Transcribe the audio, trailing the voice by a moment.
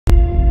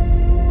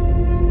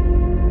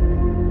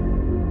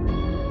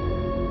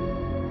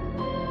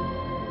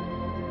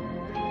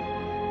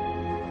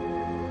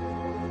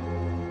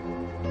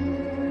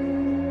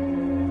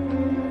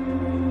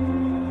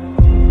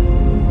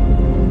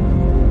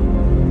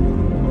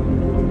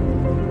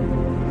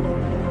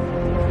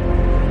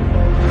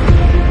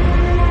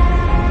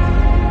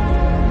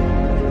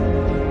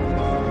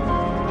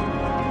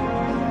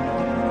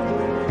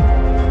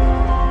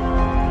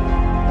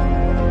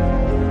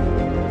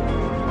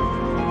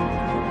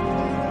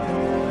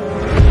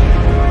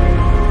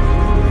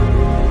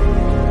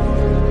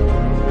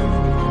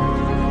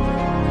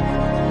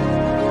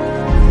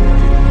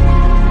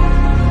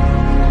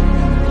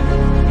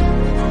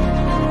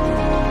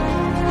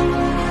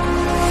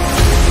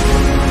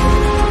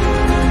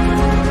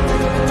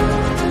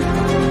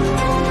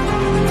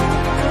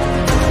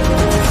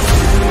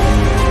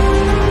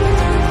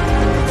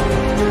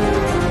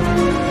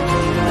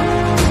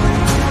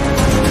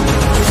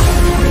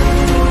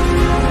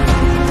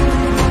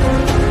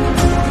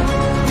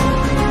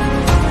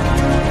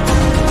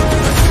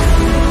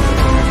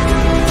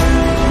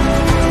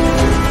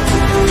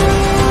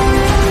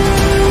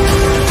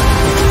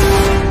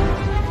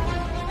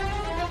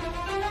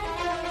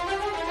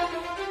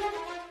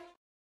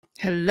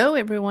Hello,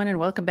 everyone, and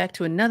welcome back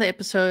to another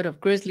episode of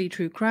Grizzly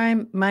True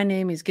Crime. My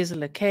name is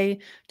Gisela K.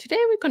 Today,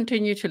 we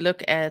continue to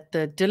look at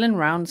the Dylan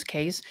Rounds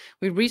case.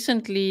 We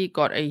recently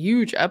got a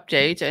huge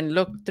update and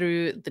looked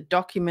through the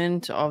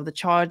document of the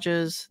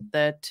charges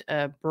that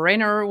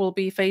Brenner will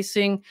be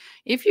facing.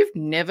 If you've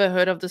never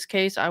heard of this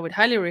case, I would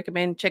highly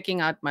recommend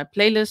checking out my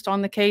playlist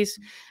on the case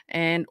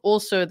and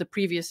also the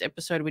previous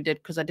episode we did,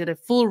 because I did a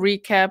full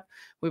recap.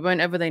 We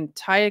went over the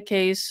entire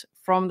case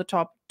from the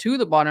top to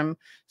the bottom.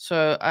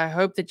 So I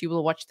hope that you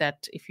will watch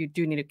that if you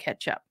do need to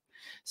catch up.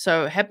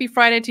 So happy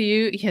Friday to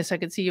you. Yes, I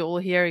can see you all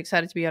here,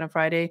 excited to be on a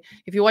Friday.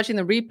 If you're watching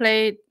the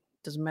replay,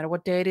 doesn't matter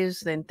what day it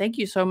is, then thank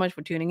you so much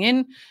for tuning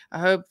in. I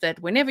hope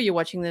that whenever you're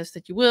watching this,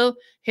 that you will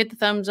hit the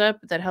thumbs up.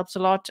 That helps a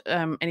lot.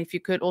 And if you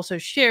could also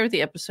share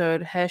the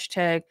episode,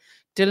 hashtag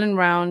Dylan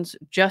Rounds,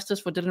 Justice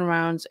for Dylan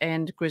Rounds,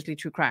 and Grizzly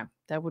True Crime.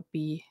 That would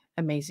be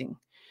amazing.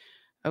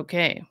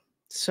 Okay,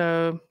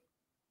 so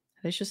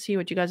let's just see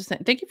what you guys are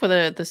saying. Thank you for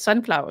the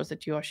sunflowers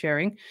that you are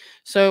sharing.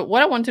 So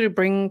what I wanted to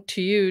bring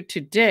to you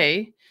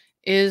today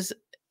is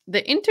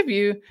the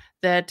interview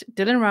that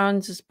Dylan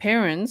Rounds'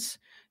 parents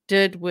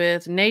did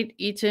with Nate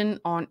Eaton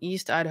on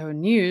East Idaho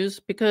News,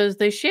 because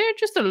they shared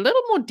just a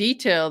little more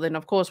detail than,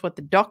 of course, what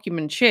the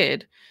document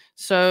shared.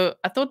 So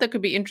I thought that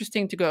could be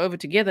interesting to go over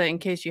together in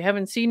case you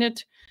haven't seen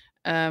it.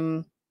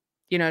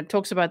 It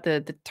talks about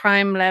the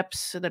time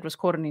lapse that was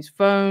caught on his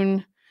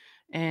phone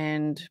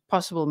and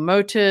possible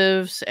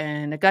motives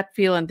and a gut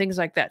feel and things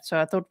like that. So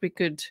I thought we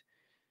could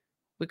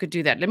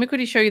do that. Let me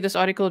quickly show you this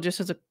article just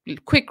as a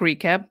quick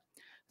recap.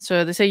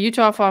 So they say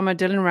Utah farmer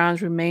Dylan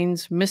Rounds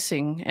remains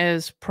missing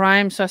as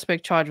prime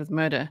suspect charged with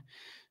murder.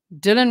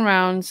 Dylan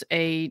Rounds,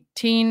 a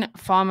teen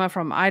farmer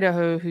from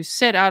Idaho who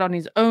set out on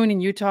his own in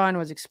Utah and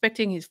was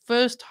expecting his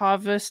first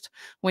harvest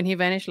when he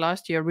vanished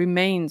last year,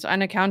 remains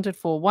unaccounted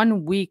for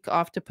 1 week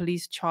after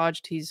police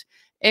charged his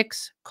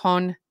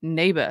ex-con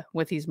neighbor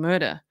with his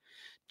murder.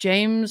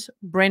 James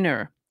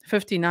Brenner,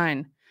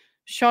 59,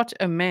 shot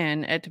a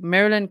man at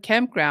Maryland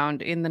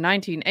campground in the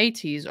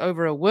 1980s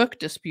over a work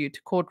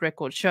dispute, court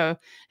records show,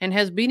 and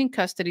has been in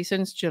custody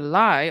since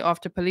July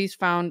after police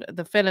found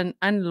the felon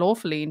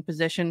unlawfully in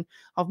possession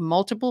of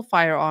multiple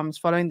firearms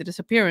following the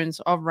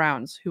disappearance of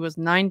Rounds, who was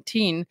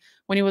 19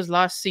 when he was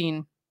last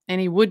seen, and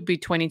he would be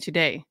 20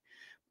 today.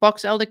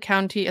 Box Elder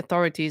County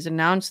authorities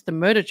announced the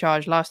murder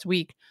charge last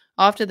week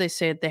after they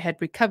said they had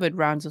recovered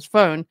Rounds'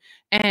 phone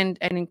and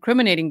an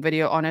incriminating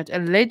video on it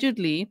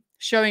allegedly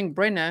showing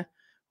Brenner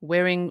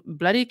wearing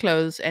bloody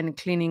clothes and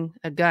cleaning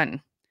a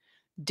gun.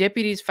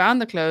 Deputies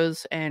found the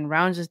clothes and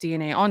Rounds'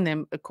 DNA on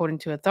them, according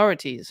to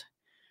authorities.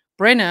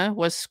 Brenner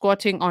was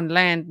squatting on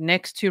land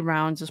next to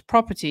Rounds'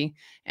 property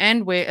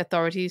and where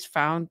authorities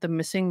found the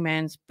missing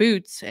man's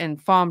boots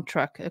and farm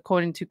truck,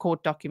 according to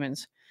court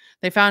documents.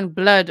 They found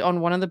blood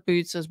on one of the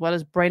boots as well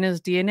as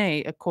Brenner's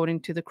DNA, according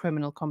to the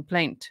criminal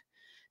complaint.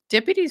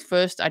 Deputies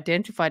first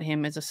identified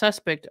him as a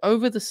suspect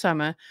over the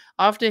summer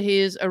after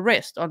his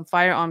arrest on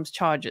firearms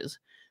charges.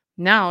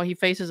 Now he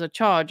faces a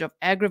charge of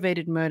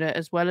aggravated murder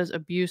as well as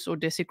abuse or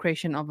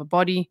desecration of a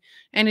body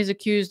and is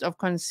accused of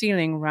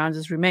concealing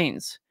Rounds'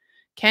 remains.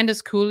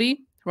 Candace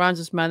Cooley,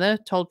 Rounds' mother,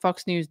 told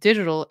Fox News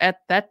Digital at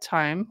the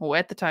time,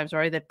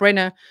 that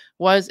Brenner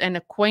was an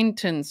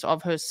acquaintance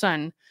of her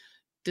son,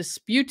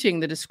 disputing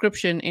the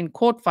description in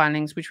court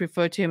filings, which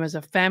refer to him as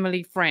a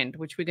family friend,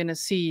 which we're going to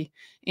see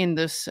in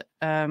this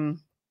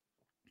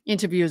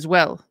interview as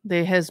well.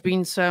 There has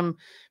been some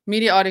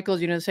media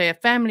articles, say a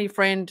family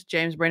friend,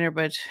 James Brenner,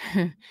 but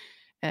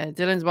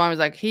Dylan's mom is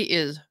like, he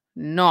is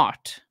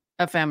not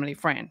a family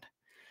friend.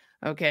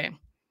 Okay,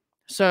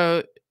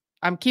 so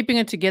I'm keeping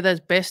it together as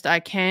best I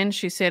can,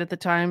 she said at the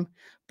time.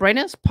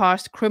 Brenner's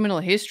past criminal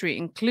history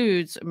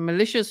includes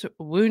malicious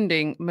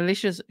wounding,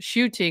 malicious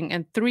shooting,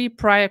 and 3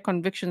 prior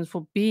convictions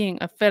for being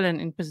a felon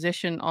in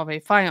possession of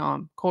a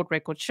firearm, court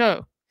records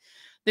show.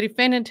 The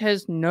defendant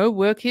has no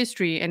work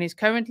history and is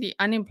currently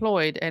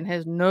unemployed and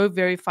has no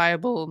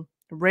verifiable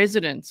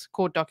residence,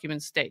 court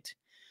documents state.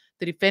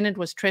 The defendant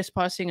was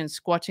trespassing and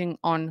squatting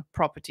on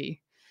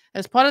property.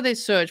 As part of their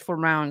search for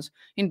Rounds,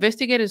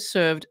 investigators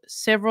served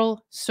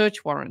several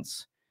search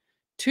warrants.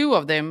 2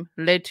 of them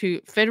led to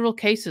federal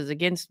cases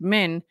against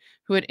men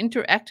who had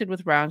interacted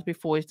with Rounds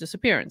before his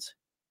disappearance,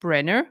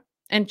 Brenner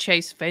and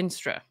Chase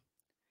Venstra.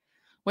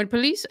 When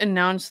police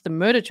announced the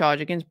murder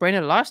charge against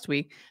Brenner last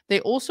week,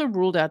 they also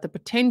ruled out the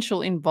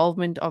potential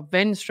involvement of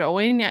Venstra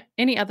or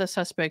any other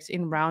suspects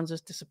in Rounds'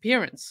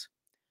 disappearance.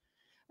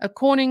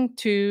 According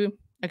to,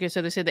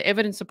 so they said the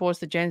evidence supports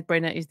that James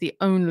Brenner is the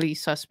only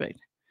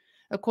suspect.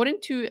 According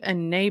to a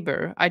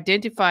neighbor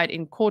identified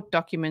in court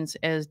documents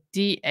as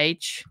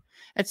DH,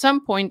 at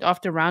some point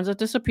after Rounds'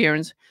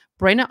 disappearance,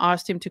 Brenner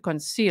asked him to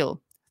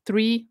conceal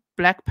 3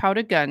 black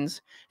powder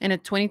guns and a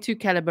 .22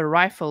 caliber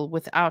rifle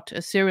without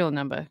a serial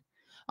number.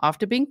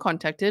 After being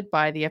contacted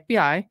by the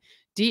FBI,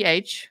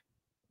 DH,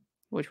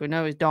 which we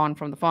know is Don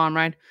from the farm,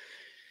 right,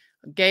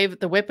 gave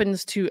the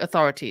weapons to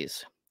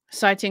authorities.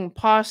 Citing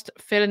past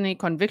felony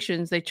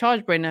convictions, they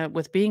charged Brenner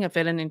with being a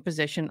felon in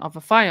possession of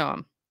a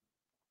firearm.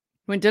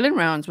 When Dylan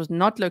Rounds was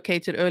not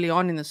located early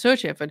on in the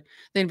search effort,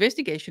 the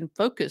investigation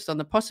focused on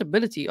the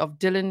possibility of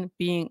Dylan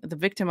being the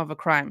victim of a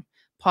crime,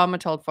 Palmer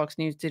told Fox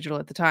News Digital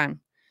at the time.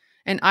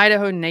 An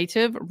Idaho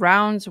native,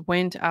 Rounds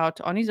went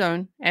out on his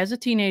own as a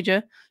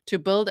teenager to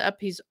build up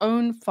his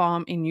own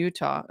farm in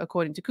Utah,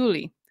 according to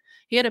Cooley.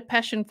 He had a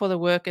passion for the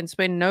work and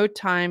spent no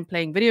time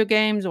playing video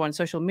games or on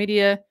social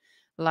media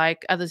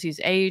like others his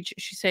age,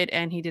 she said,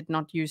 and he did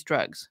not use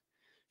drugs.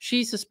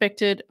 She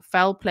suspected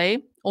foul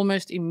play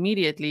almost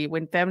immediately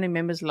when family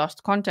members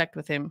lost contact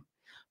with him.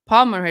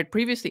 Palmer had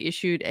previously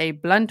issued a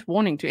blunt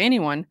warning to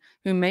anyone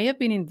who may have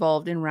been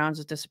involved in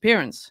Rounds'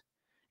 disappearance.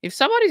 If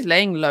somebody's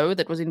laying low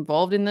that was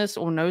involved in this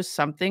or knows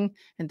something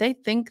and they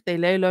think they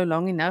lay low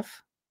long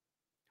enough,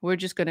 we're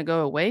just going to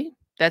go away?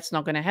 That's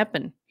not going to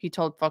happen, he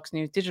told Fox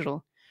News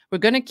Digital. We're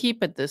going to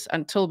keep at this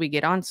until we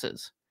get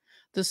answers.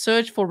 The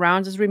search for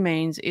Rounds'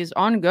 remains is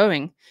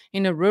ongoing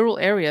in a rural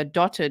area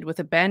dotted with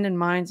abandoned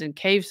mines and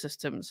cave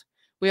systems.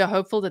 We are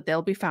hopeful that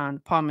they'll be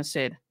found, Palmer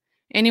said.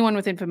 Anyone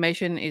with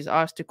information is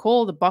asked to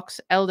call the Box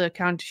Elder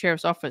County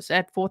Sheriff's Office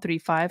at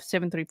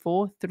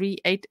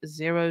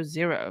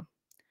 435-734-3800.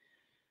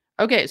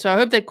 Okay, so I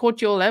hope that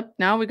caught you all up.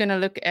 Now we're going to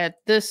look at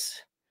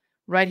this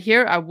right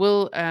here. I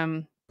will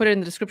put it in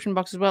the description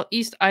box as well.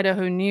 East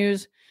Idaho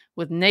News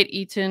with Nate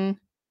Eaton.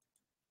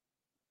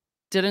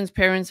 Dylan's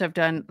parents have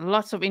done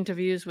lots of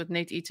interviews with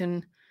Nate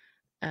Eaton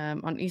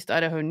on East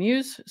Idaho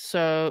News.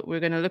 So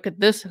we're going to look at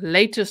this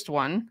latest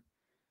one.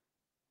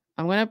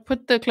 I'm going to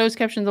put the closed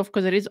captions off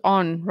because it is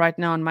on right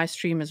now on my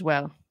stream as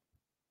well.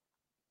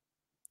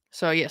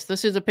 So yes,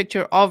 this is a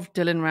picture of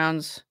Dylan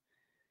Rounds.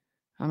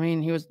 I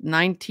mean, he was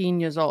 19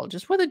 years old,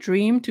 just with a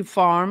dream to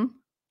farm.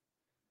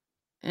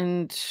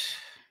 And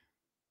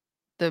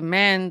the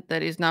man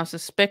that is now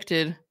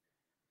suspected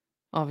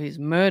of his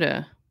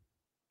murder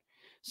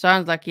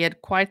sounds like he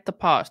had quite the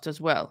past as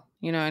well,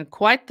 and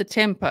quite the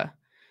temper.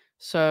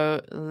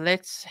 So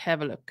let's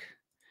have a look.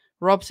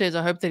 Rob says,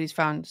 I hope that he's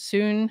found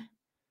soon.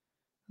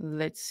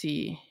 Let's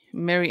see.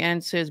 Mary Ann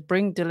says,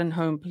 bring Dylan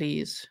home,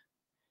 please.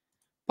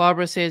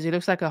 Barbara says, he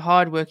looks like a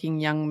hardworking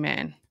young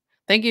man.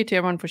 Thank you to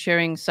everyone for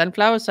sharing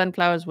sunflowers.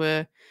 Sunflowers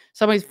were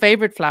some of his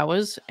favorite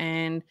flowers.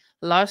 And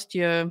last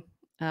year,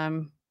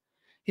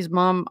 his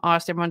mom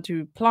asked everyone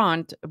to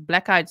plant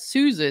black-eyed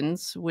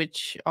Susans,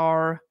 which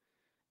are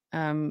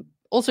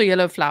also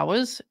yellow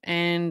flowers.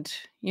 And,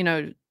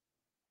 I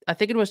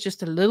think it was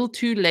just a little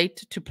too late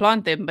to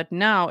plant them, but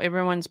now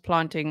everyone's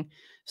planting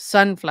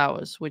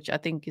sunflowers, which I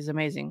think is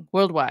amazing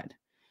worldwide.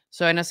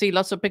 So, and I see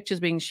lots of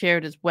pictures being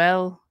shared as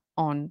well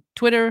on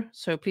Twitter.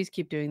 So please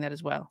keep doing that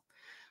as well.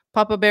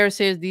 Papa Bear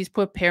says, these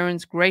poor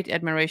parents, great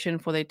admiration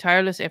for their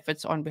tireless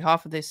efforts on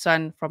behalf of their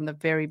son from the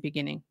very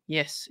beginning.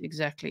 Yes,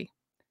 exactly.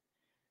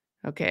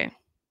 Okay.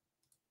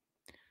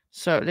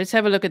 So let's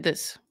have a look at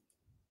this.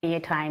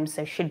 At times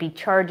there should be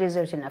charges.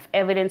 There's enough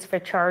evidence for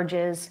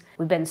charges.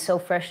 We've been so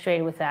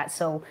frustrated with that.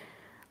 So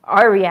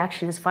our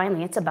reaction is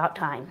finally, it's about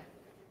time.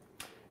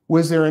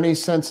 Was there any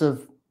sense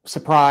of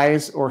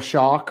surprise or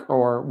shock,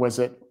 or was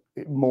it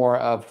more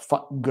of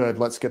good,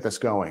 let's get this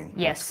going?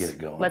 Yes. Let's get it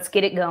going. Let's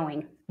get it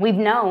going. We've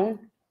known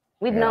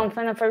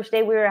from the first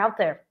day we were out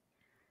there.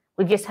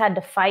 We've just had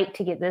to fight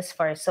to get this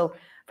far. So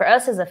for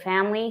us as a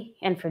family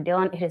and for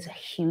Dylan, it is a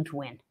huge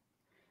win.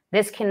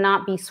 This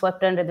cannot be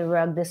swept under the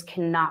rug. This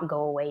cannot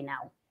go away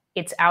now.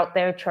 It's out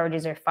there,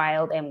 charges are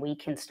filed, and we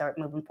can start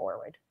moving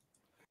forward.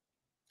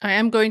 I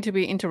am going to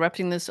be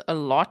interrupting this a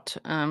lot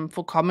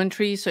for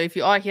commentary. So if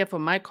you are here for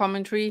my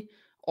commentary,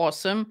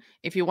 awesome.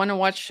 If you want to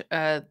watch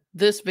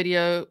this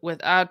video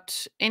without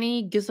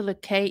any Gisela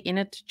K in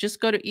it,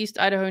 just go to East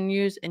Idaho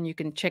News and you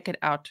can check it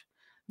out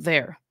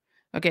there.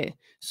 Okay,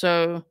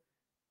 so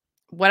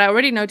what I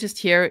already noticed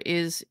here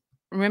is,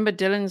 remember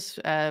Dylan's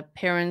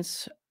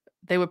parents,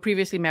 they were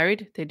previously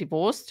married, they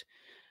divorced.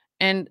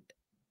 And,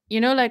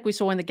 like we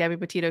saw in the Gabby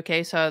Petito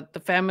case, how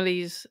the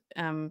families,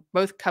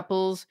 both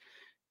couples,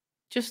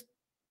 just,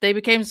 they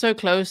became so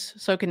close,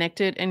 so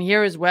connected. And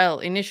here as well,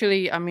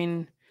 initially, I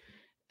mean,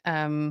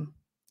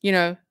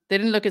 they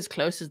didn't look as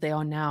close as they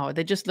are now.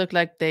 They just look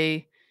like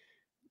they're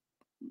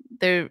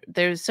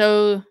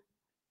so,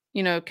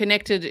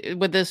 connected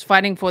with this,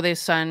 fighting for their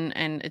son.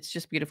 And it's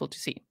just beautiful to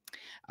see.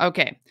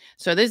 Okay,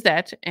 so there's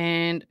that.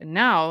 And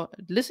now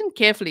listen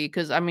carefully,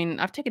 because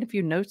I've taken a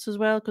few notes as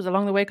well, because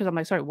along the way, because I'm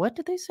like, sorry, what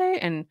did they say?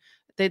 And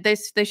they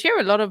share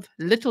a lot of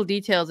little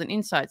details and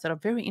insights that are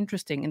very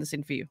interesting in this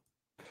interview.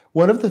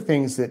 One of the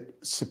things that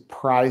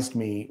surprised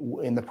me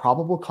in the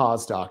probable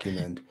cause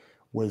document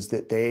was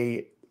that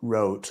the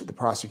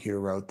prosecutor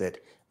wrote that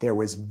there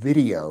was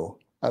video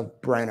of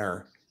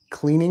Brenner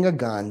cleaning a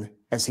gun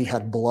as he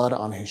had blood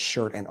on his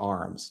shirt and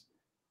arms.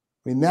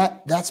 I mean,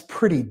 that's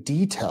pretty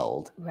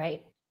detailed.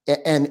 Right.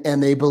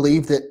 And they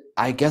believe that,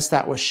 I guess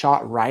that was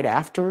shot right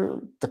after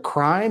the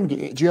crime.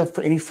 Do you have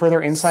any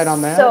further insight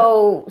on that?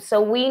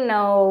 So we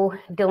know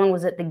Dylan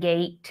was at the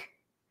gate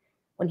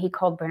when he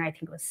called Brenner. I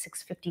think it was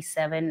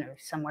 6:57 or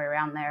somewhere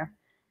around there.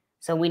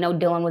 So we know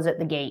Dylan was at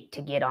the gate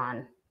to get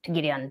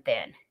in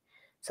then.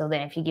 So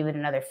then if you give it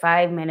another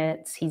 5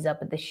 minutes, he's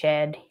up at the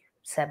shed.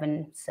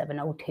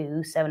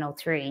 7:02,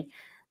 7:03.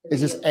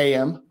 Is this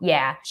AM?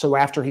 Yeah. So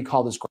after he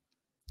called his.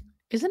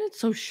 Isn't it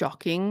so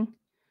shocking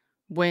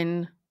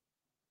when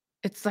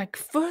it's like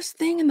first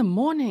thing in the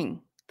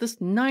morning? This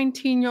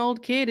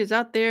 19-year-old kid is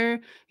out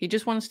there. He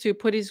just wants to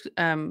put his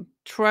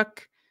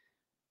truck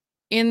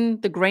in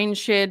the grain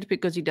shed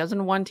because he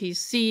doesn't want his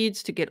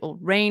seeds to get all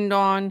rained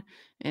on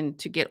and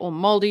to get all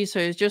moldy. So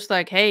it's just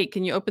like, hey,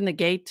 can you open the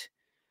gate?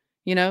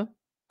 You know,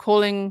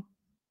 calling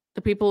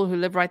the people who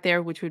live right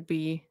there, which would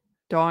be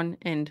Don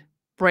and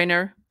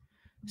Brenner,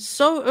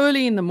 so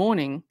early in the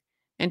morning.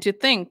 And to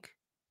think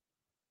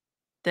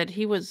that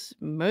he was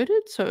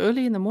murdered so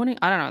early in the morning,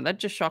 I don't know. That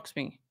just shocks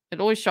me. It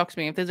always shocks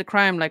me. If there's a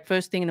crime like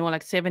first thing in the morning,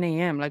 like 7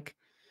 a.m., like,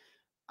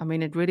 I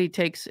mean, it really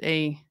takes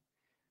a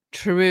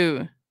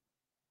true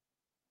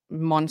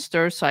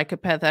monster,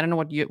 psychopath. I don't know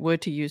what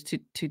word to use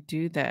to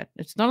do that.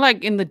 It's not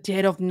like in the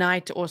dead of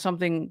night or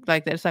something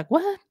like that. It's like,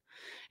 what?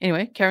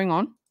 Anyway, carrying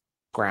on.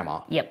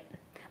 Grandma. Yep.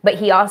 But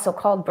he also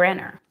called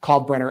Brenner.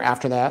 Called Brenner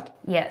after that?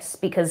 Yes,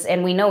 because,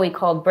 and we know he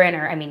called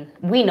Brenner. I mean,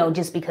 we know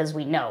just because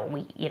we know.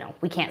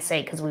 We can't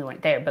say because we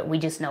weren't there, but we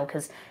just know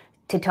because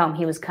to tell him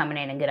he was coming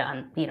in and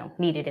get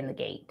needed in the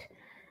gate.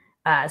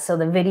 So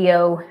the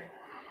video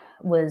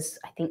was,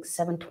 I think,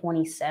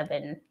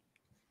 7:27.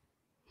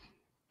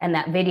 And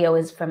that video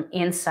is from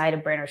inside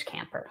of Brenner's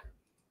camper.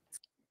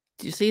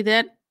 Do you see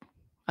that?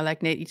 I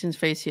like Nate Eaton's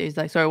face here. He's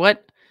like, sorry,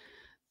 what?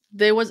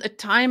 There was a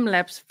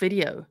time-lapse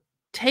video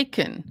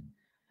taken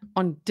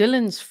on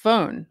Dylan's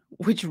phone,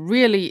 which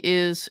really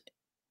is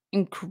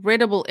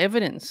incredible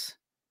evidence.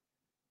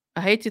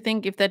 I hate to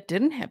think if that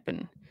didn't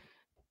happen.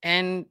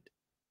 And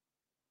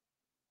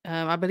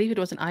I believe it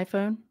was an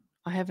iPhone.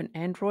 I have an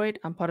Android.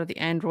 I'm part of the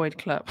Android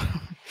club.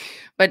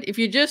 But if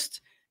you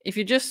just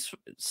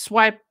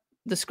swipe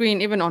the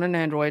screen, even on an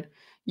Android,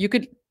 you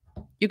could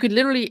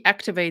literally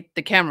activate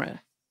the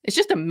camera. It's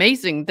just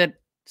amazing that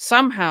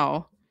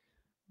somehow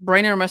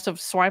Brenner must have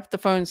swiped the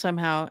phone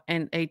somehow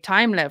and a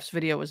time-lapse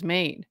video was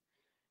made.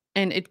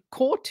 And it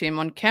caught him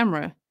on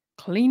camera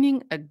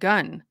cleaning a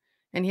gun.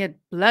 And he had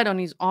blood on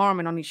his arm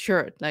and on his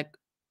shirt. Like,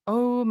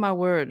 oh my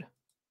word.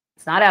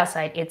 It's not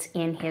outside, it's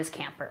in his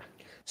camper.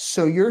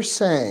 So you're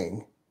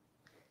saying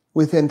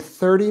within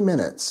 30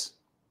 minutes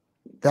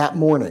that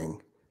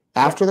morning,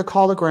 after the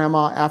call to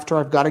grandma, after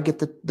I've got to get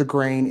the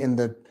grain in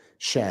the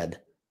shed,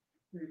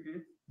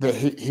 that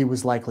he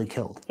was likely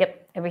killed?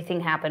 Yep.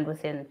 Everything happened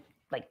within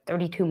like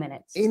 32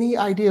 minutes. Any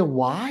idea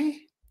why?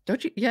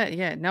 Don't you?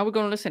 Yeah. Now we're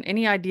going to listen.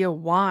 Any idea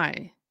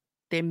why?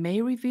 They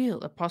may reveal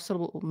a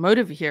possible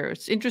motive here.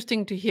 It's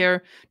interesting to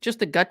hear just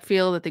the gut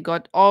feel that they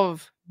got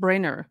of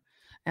Brenner.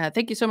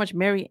 Thank you so much,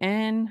 Mary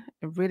Ann.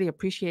 I really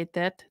appreciate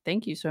that.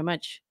 Thank you so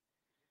much.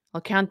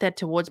 I'll count that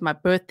towards my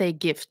birthday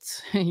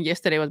gifts.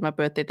 Yesterday was my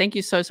birthday. Thank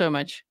you so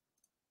much.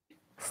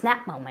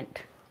 Snap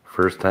moment.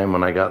 First time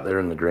when I got there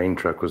and the grain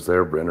truck was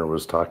there, Brenner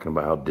was talking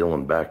about how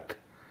Dylan backed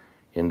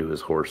into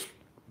his horse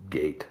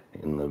gate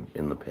in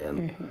the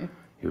pen.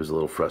 He was a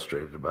little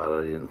frustrated about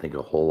it. I didn't think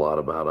a whole lot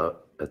about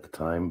it at the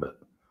time, but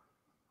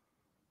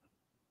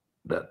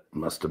that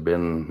must have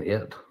been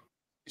it.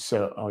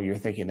 So, you're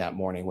thinking that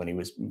morning when he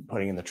was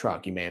putting in the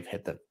truck, he may have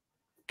hit the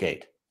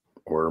gate.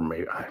 Or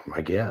maybe,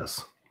 I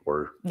guess.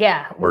 Or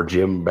yeah. Or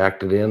Jim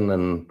backed it in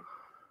and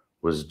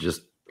was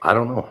just, I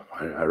don't know.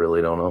 I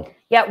really don't know.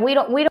 Yeah, we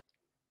don't.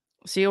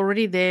 See,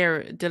 already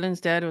there,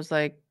 Dylan's dad was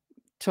like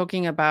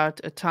talking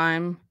about a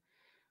time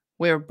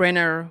where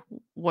Brenner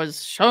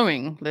was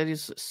showing that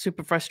he's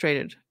super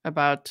frustrated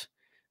about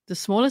the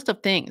smallest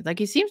of things. Like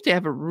he seems to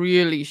have a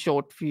really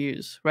short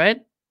fuse, right?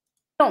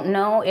 I don't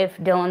know if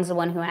Dylan's the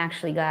one who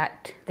actually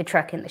got the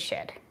truck in the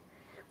shed.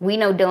 We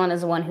know Dylan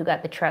is the one who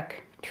got the truck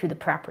to the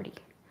property.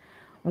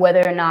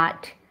 Whether or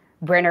not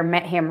Brenner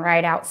met him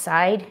right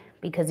outside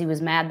because he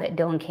was mad that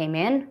Dylan came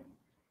in,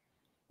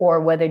 or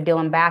whether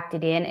Dylan backed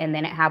it in and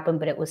then it happened,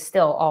 but it was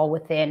still all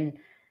within.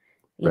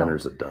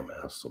 Brenner's a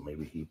dumbass, so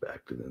maybe he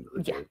backed it into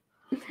the gate.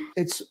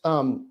 It's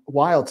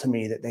wild to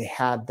me that they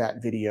had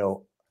that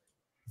video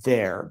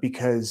there,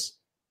 because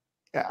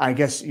I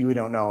guess you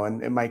don't know,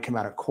 and it might come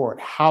out of court,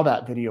 how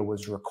that video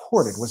was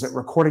recorded. Was it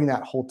recording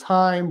that whole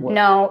time?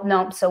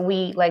 No. So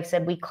we, like I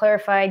said, we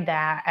clarified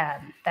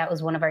that. That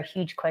was one of our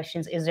huge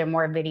questions. Is there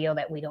more video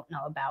that we don't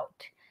know about?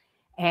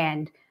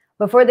 And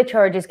before the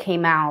charges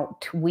came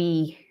out,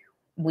 we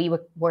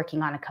were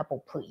working on a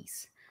couple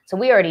pleas. So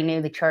we already knew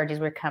the charges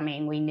were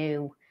coming. We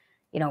knew,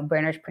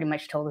 Brenner's pretty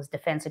much told his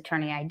defense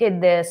attorney, I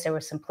did this. There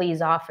were some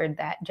pleas offered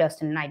that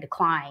Justin and I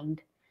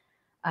declined.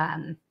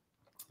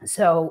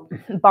 So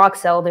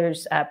Box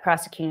Elder's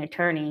prosecuting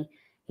attorney,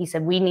 he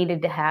said we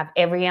needed to have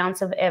every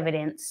ounce of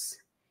evidence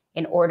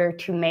in order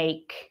to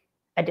make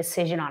a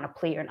decision on a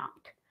plea or not.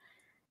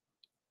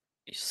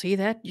 You see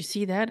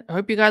that? I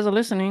hope you guys are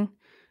listening.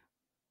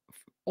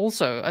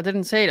 Also, I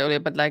didn't say it earlier,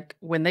 but like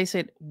when they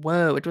said,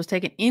 whoa, it was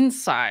taken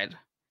inside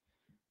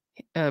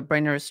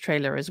Brenner's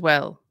trailer as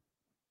well.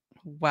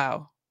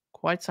 Wow.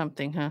 Quite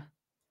something, huh?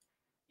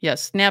 Yeah,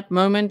 snap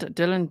moment.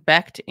 Dylan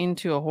backed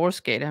into a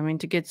horse gate. I mean,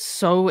 to get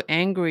so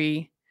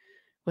angry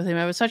with him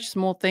over such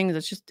small things.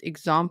 It's just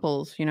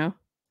examples, you know.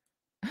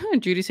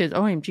 Judy says,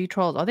 OMG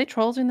trolls. Are there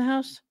trolls in the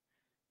house?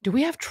 Do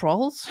we have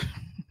trolls?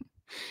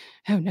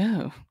 Oh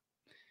no.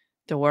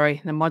 Don't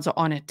worry, the mods are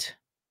on it.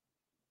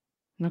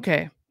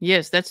 Okay.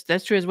 Yes, that's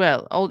true as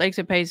well. Old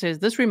XFA says,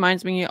 this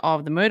reminds me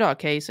of the Murdoch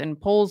case and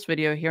Paul's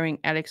video hearing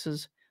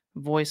Alex's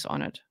voice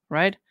on it,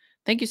 right?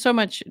 Thank you so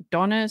much,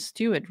 Donna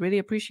Stewart. Really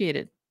appreciate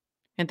it.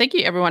 And thank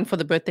you everyone for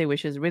the birthday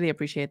wishes. Really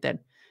appreciate that.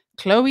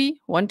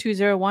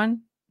 Chloe1201,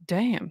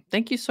 damn,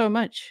 thank you so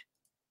much.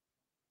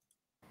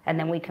 And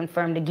then we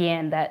confirmed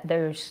again that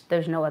there's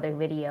no other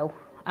video.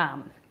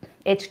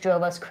 It's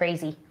drove us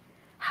crazy.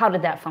 How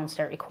did that phone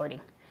start recording?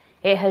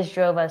 It has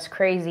drove us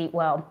crazy.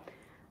 Well,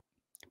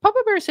 Papa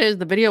Bear says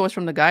the video was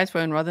from the guy's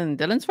phone rather than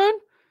Dylan's phone.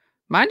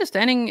 My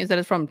understanding is that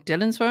it's from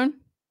Dylan's phone.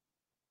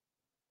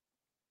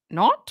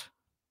 Not?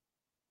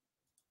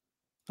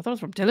 I thought it was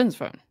from Dylan's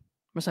phone.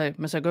 Must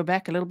I go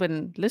back a little bit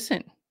and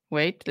listen?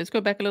 Wait, let's go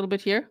back a little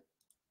bit here.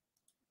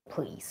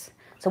 Please.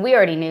 So we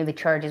already knew the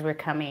charges were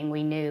coming.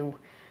 We knew,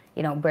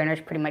 you know, Brenner's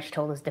pretty much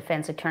told his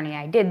defense attorney,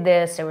 I did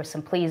this. There were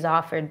some pleas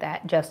offered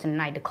that Justin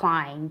and I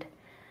declined.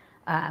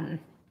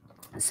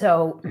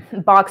 So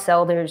Box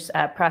Elder's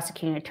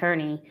prosecuting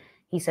attorney,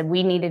 he said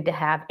we needed to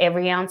have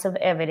every ounce of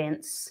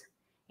evidence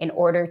in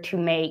order to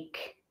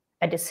make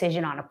a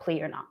decision on a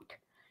plea or not.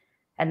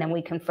 And then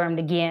we confirmed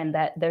again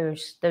that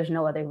there's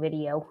no other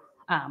video.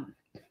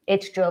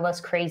 It's drove us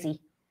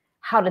crazy.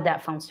 How did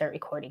that phone start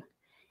recording?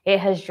 It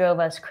has drove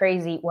us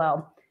crazy.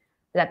 Well,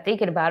 I got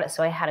thinking about it,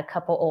 so I had a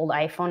couple old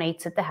iPhone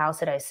 8s at the house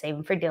that I was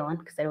saving for Dylan,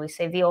 because I always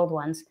save the old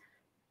ones.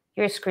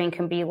 Your screen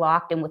can be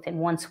locked, and within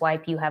one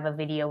swipe, you have a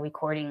video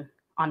recording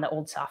on the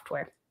old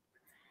software.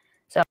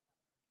 So,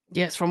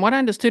 yes, from what I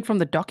understood from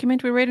the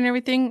document we read and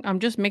everything, I'm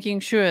just making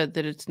sure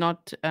that it's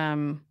not,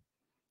 I'm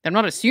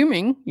not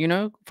assuming, you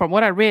know, from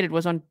what I read, it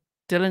was on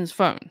Dylan's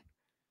phone.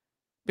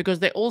 Because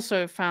they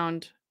also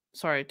found,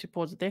 sorry to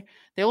pause it there,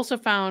 they also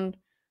found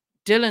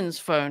Dylan's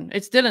phone.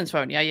 It's Dylan's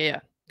phone, yeah.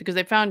 Because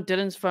they found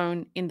Dylan's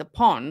phone in the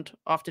pond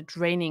after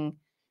draining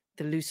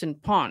the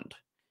loosened pond.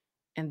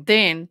 And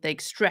then they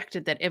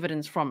extracted that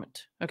evidence from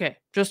it. Okay,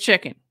 just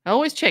checking. I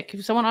always check.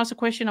 If someone asks a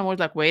question, I'm always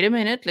like, wait a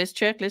minute, let's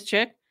check.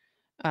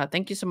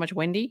 Thank you so much,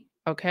 Wendy.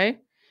 Okay.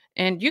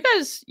 And you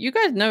guys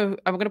know,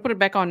 I'm going to put it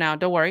back on now.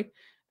 Don't worry.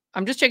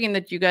 I'm just checking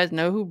that you guys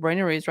know who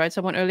Brenner is, right?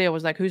 Someone earlier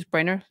was like, who's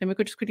Brenner? Let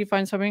me just quickly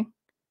find something.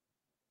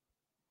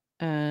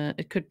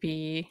 It could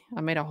be,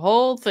 I made a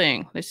whole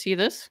thing. Let's see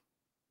this.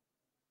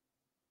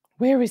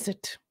 Where is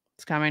it?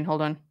 It's coming.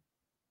 Hold on.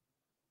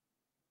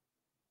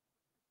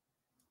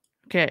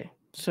 Okay.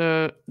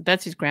 So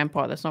that's his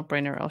grandpa. That's not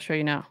Brenner. I'll show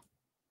you now.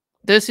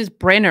 This is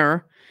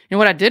Brenner. And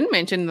what I didn't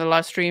mention in the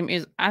last stream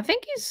is I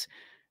think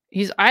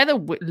he's either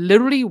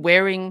literally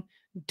wearing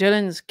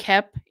Dylan's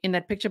cap in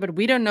that picture, but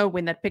we don't know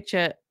when that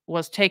picture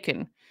was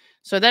taken.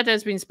 So that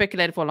has been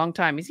speculated for a long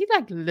time. Is he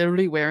like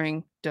literally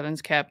wearing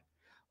Dylan's cap?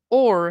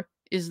 Or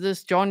is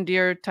this John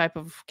Deere type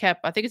of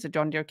cap? I think it's a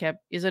John Deere cap.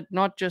 Is it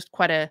not just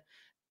quite a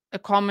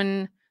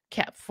common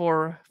cap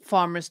for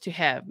farmers to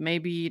have?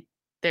 Maybe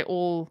they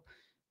all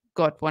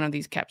got one of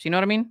these caps. You know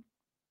what I mean?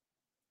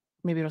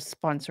 Maybe it was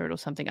sponsored or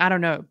something. I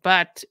don't know.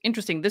 But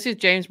interesting. This is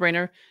James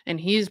Brenner, and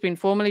he's been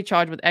formally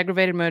charged with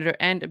aggravated murder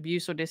and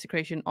abuse or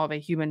desecration of a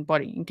human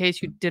body, in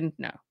case you didn't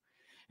know.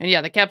 And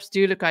yeah, the caps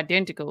do look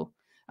identical.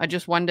 I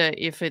just wonder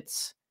if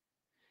it's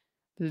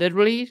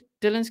literally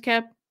Dylan's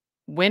cap.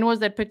 When was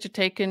that picture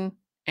taken?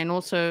 And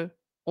also,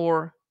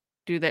 or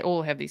do they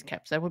all have these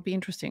caps? That would be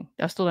interesting.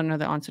 I still don't know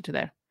the answer to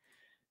that.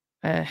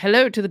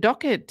 Hello to the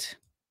docket.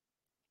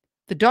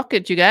 The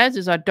docket, you guys,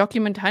 is our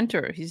document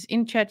hunter. He's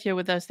in chat here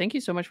with us. Thank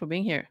you so much for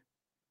being here.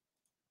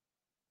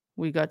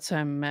 We got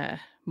some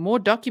more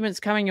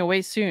documents coming your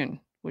way soon,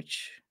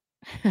 which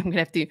I'm going to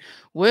have to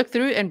work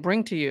through and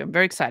bring to you. I'm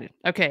very excited.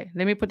 Okay,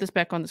 let me put this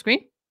back on the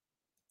screen.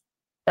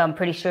 I'm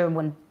pretty sure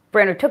when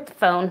Brenner took the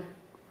phone,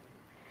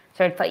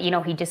 started, you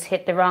know, he just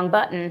hit the wrong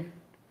button,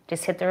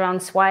 just hit the wrong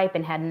swipe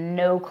and had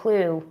no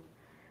clue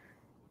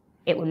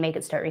it would make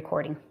it start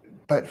recording.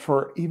 But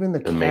for even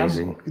the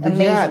Amazing.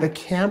 Yeah, the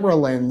camera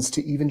lens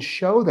to even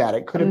show that,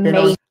 it could have been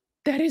on.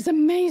 That is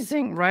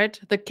amazing, right?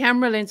 The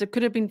camera lens, it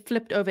could have been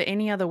flipped over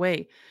any other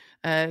way.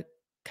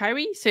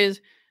 Kyrie says,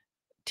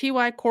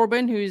 T.Y.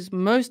 Corbin, who's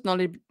most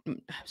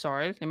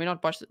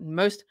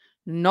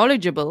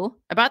knowledgeable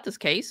about this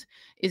case,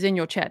 is in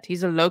your chat.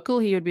 He's a local.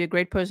 He would be a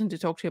great person to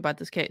talk to about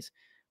this case.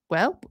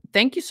 Well,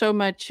 thank you so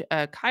much,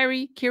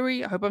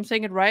 Kiri. I hope I'm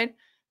saying it right.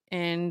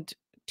 And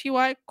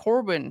T.Y.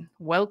 Corbin,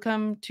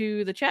 welcome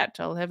to the chat.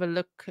 I'll have a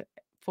look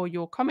for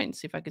your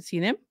comments if I could see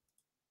them.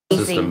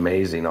 It's just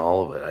amazing,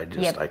 all of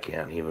it. I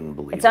can't even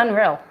believe it's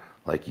unreal.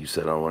 Like you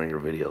said on one of your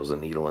videos, a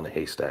needle in a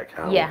haystack.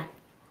 How?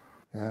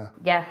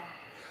 Yeah.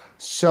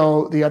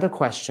 So the other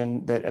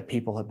question that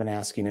people have been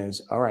asking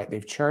is, all right,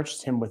 they've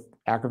charged him with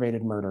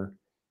aggravated murder,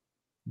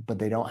 but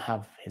they don't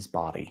have his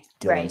body,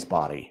 Dylan's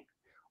body.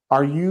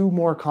 Are you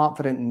more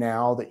confident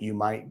now that you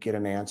might get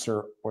an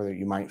answer or that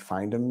you might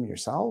find him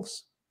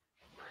yourselves?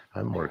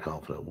 I'm more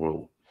confident.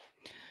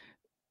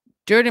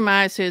 Dirty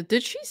Maya says,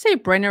 did she say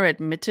Brenner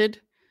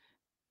admitted?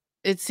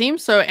 It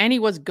seems so. And he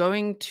was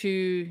going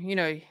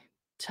to,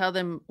 tell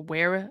them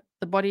where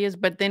the body is,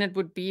 but then it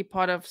would be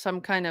part of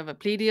some kind of a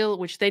plea deal,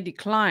 which they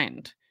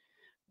declined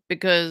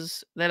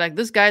because they're like,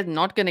 this guy's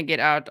not going to get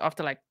out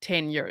after like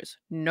 10 years.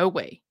 No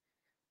way.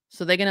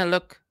 So they're going to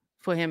look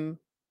for him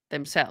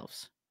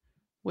themselves,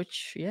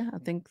 which, yeah, I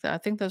think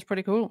that's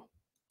pretty cool.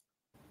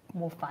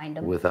 We'll find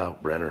him.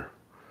 Without Brenner,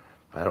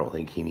 I don't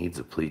think he needs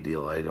a plea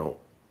deal. I don't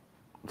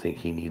think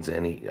he needs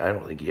any. I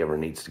don't think he ever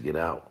needs to get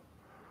out.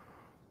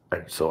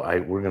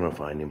 We're gonna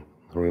find him.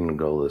 We're gonna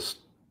go this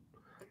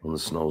when the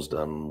snow's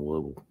done.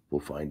 We'll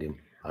find him.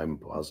 I'm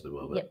positive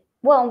of it. Yep.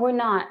 Well, we're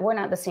not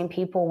the same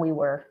people we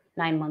were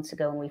 9 months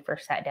ago when we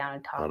first sat down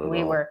and talked.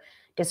 We were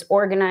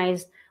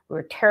disorganized. We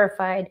were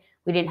terrified.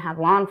 We didn't have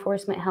law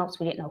enforcement helps.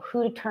 We didn't know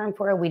who to turn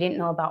for. We didn't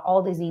know about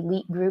all these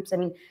elite groups. I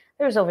mean,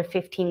 there's over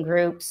 15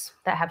 groups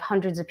that have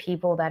hundreds of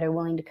people that are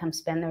willing to come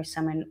spend their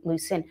summer in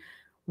loose in.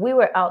 We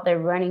were out there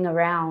running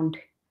around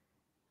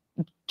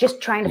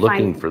just trying to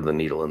looking for the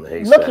needle in the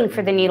haystack. Looking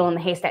for the needle in the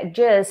haystack,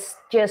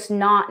 just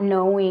not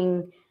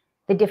knowing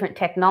the different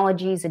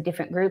technologies, the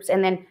different groups.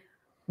 And then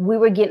we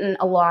were getting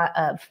a lot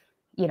of,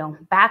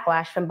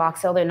 backlash from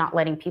Box Elder not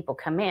letting people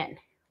come in.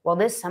 Well,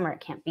 this summer, it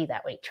can't be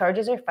that way.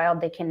 Charges are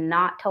filed. They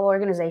cannot tell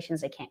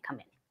organizations they can't come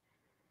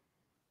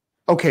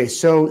in. Okay,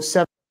 so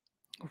 7.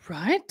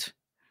 Right.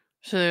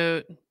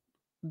 So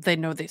they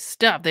know this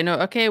stuff. They know,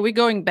 okay, we're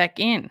going back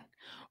in.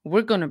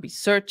 We're going to be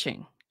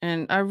searching.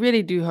 And I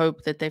really do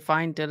hope that they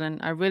find Dylan.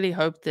 I really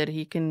hope that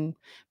he can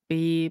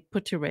be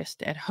put to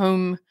rest at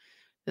home,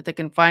 that they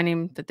can find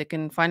him, that they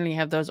can finally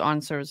have those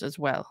answers as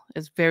well.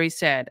 As very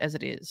sad as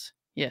it is.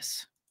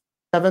 Yes.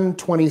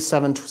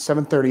 7:27,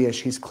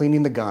 7:30-ish, he's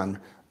cleaning the gun.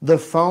 The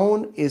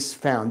phone is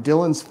found,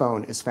 Dylan's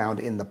phone is found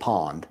in the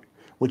pond,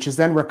 which is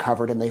then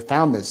recovered, and they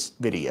found this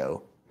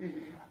video. Mm-hmm.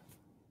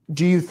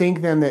 Do you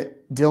think then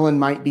that Dylan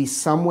might be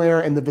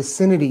somewhere in the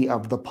vicinity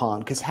of the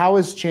pond? Because how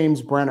is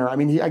James Brenner? I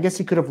mean, I guess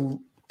he could have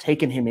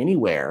taken him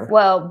anywhere.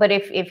 Well, but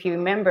if you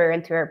remember,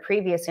 and through our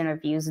previous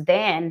interviews,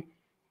 then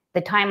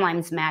the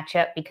timelines match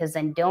up, because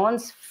then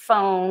Dylan's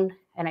phone,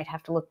 and I'd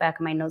have to look back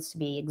at my notes to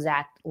be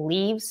exact,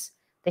 leaves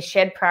the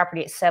shed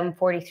property at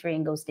 7:43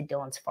 and goes to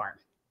Dylan's farm.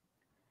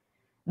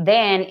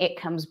 Then it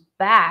comes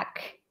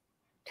back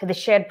to the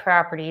shed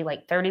property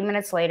like 30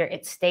 minutes later.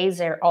 It stays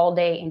there all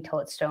day until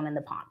it's thrown in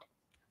the pond.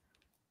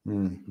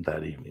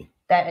 That evening.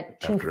 That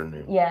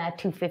afternoon. Yeah,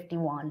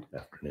 2:51.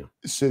 Afternoon.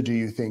 So do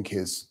you think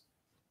his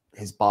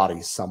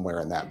body's somewhere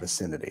in that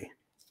vicinity?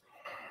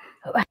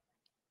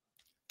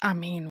 I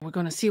mean, we're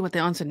going to see what they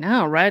answer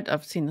now, right?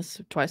 I've seen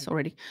this twice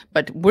already,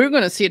 but we're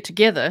going to see it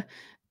together.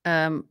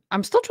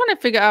 I'm still trying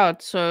to figure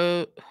out.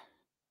 So,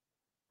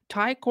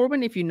 Ty,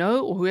 Corbin, if you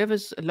know, or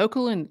whoever's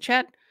local in the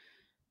chat,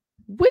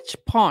 which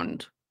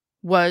pond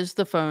was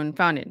the phone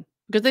found in?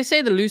 Because they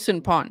say the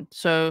Lucerne pond.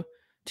 So,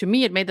 to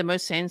me, it made the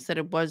most sense that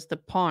it was the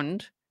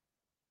pond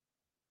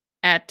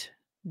at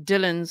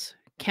Dylan's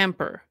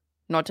camper,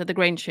 not at the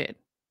grain shed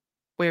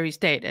where he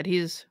stayed, at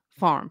his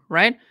farm,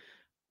 right?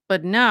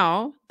 But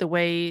now, the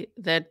way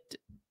that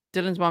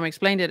Dylan's mom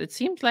explained it, it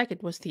seems like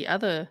it was the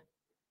other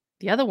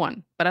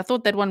one. But I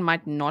thought that one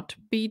might not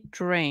be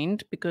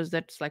drained because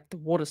that's like the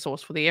water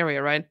source for the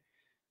area, right?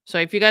 So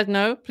if you guys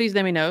know, please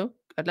let me know.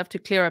 I'd love to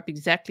clear up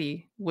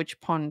exactly which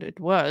pond it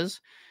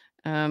was.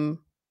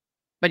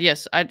 But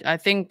yes, I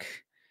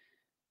think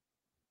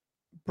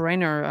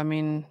Brenner, I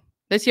mean,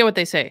 let's hear what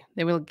they say.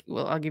 They will.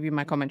 Well, I'll give you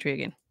my commentary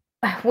again.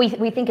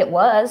 We think it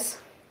was.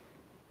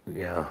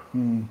 Yeah.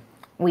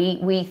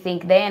 We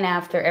think then,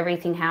 after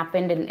everything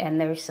happened,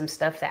 and there's some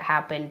stuff that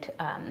happened,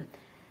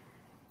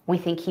 we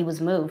think he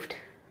was moved.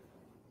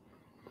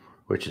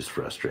 Which is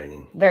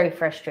frustrating. Very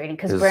frustrating,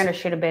 because Brenner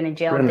should have been in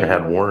jail. Brenner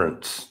had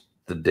warrants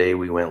the day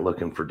we went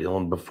looking for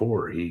Dylan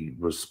before he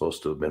was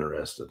supposed to have been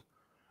arrested.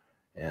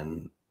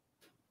 And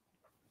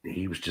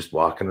he was just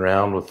walking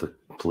around with the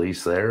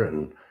police there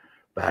and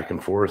back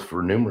and forth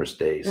for numerous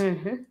days.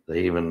 Mm-hmm.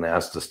 They even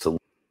asked us to.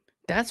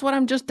 That's what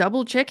I'm just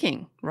double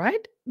checking,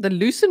 right? The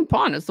Lucerne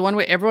pond is the one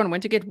where everyone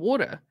went to get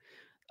water.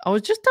 I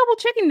was just double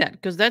checking that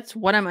because that's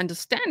what I'm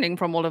understanding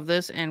from all of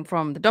this and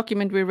from the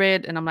document we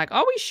read. And I'm like,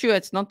 are we sure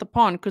it's not the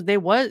pond? Because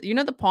there was,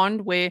 the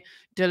pond where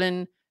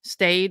Dylan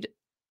stayed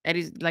at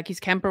his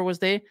camper was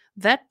there.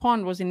 That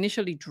pond was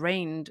initially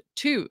drained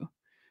too,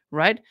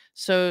 right?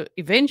 So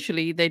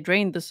eventually they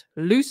drained this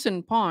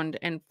Lucerne pond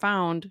and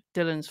found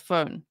Dylan's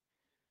phone.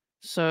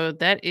 So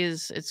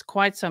it's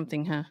quite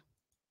something, huh?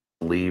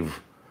 Leave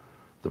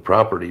the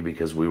property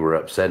because we were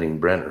upsetting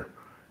Brenner.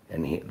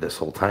 And this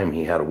whole time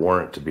he had a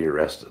warrant to be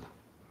arrested.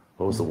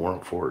 What was the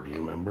warrant for? Do you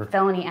remember?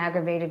 Felony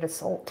aggravated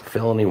assault.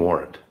 Felony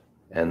warrant.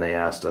 And they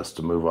asked us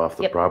to move off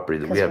the property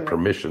that we had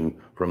permission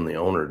from the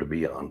owner to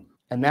be on.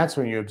 And that's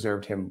when you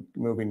observed him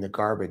moving the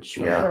garbage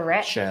from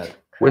the shed.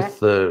 With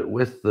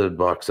the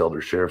Box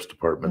Elder Sheriff's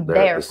Department there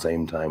at the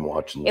same time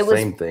watching the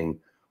same thing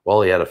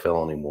while he had a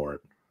felony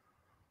warrant.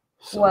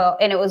 So. Well,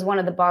 and it was one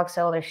of the Box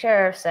Elder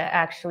sheriffs that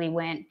actually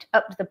went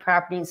up to the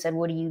property and said,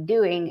 "What are you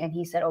doing?" And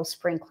he said, "Oh,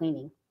 spring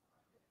cleaning."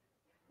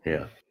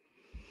 Yeah.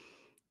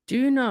 Do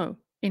you know,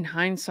 in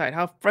hindsight,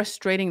 how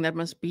frustrating that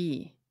must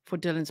be for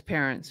Dylan's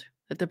parents?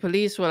 That the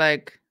police were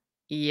like,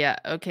 "Yeah,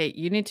 okay,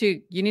 you need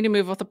to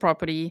move off the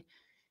property.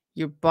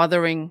 You're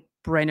bothering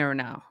Brenner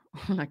now.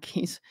 Like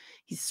he's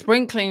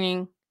spring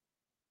cleaning,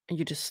 and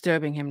you're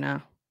disturbing him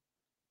now."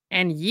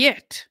 And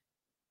yet,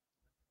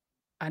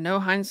 I know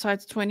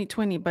hindsight's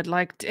 2020, but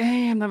like,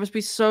 damn, that must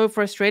be so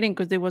frustrating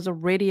because there was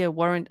already a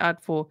warrant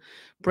out for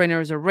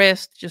Brenner's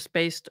arrest just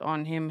based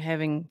on him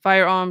having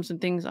firearms and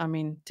things. I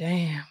mean,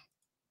 damn.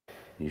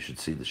 You should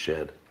see the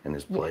shed in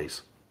his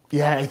place.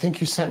 Yeah, I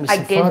think you sent me I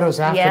some did, photos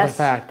after the yes.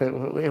 fact that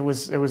it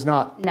was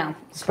not. No,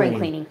 spring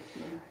cleaning.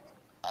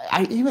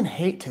 I even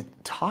hate to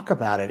talk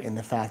about it in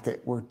the fact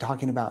that we're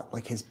talking about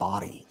like his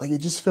body. Like it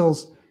just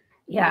feels.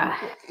 Yeah.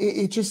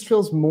 It just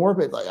feels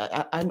morbid. Like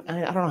I don't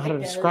know how to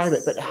describe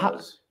it, but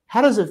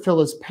how does it feel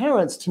as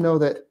parents to know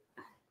that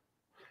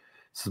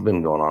This has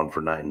been going on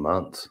for 9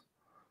 months,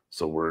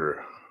 so we're,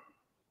 I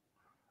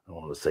don't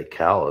want to say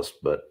callous,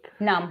 but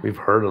Numb. we've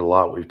heard it a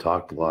lot. We've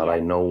talked a lot. I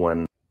know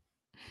when.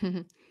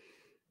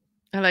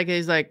 I like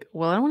he's like,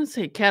 well, I don't want to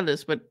say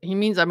callous, but he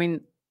means, I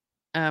mean,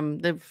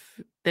 they've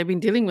been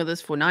dealing with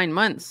this for 9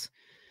 months.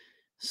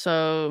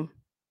 So,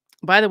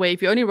 by the way,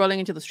 if you're only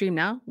rolling into the stream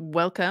now,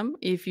 welcome.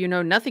 If you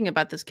know nothing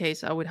about this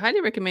case, I would highly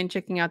recommend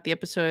checking out the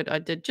episode I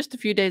did just a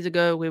few days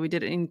ago where we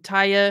did an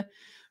entire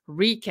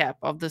recap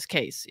of this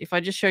case. If I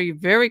just show you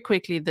very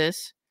quickly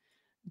this,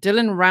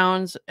 Dylan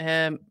Rounds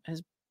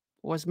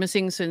was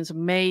missing since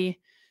May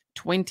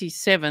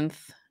 27th.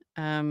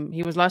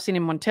 He was last seen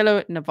in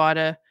Montello,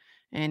 Nevada,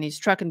 and his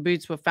truck and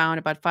boots were found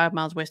about 5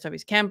 miles west of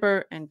his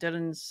camper, and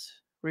Dylan's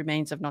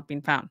remains have not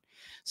been found.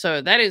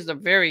 So that is a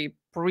very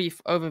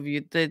brief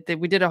overview.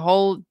 We did a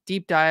whole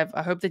deep dive.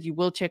 I hope that you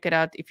will check it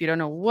out if you don't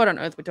know what on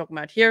earth we're talking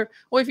about here,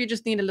 or if you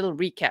just need a little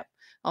recap.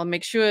 I'll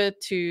make sure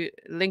to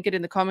link it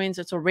in the comments.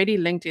 It's already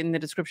linked in the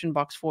description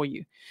box for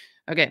you.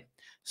 Okay,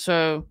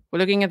 so we're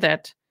looking at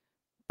that.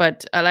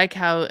 But I like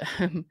how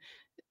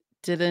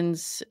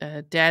Dylan's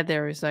dad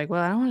there is like,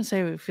 well, I don't want to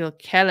say we feel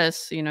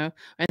callous, you know.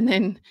 And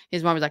then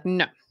his mom is like,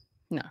 no,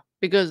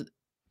 because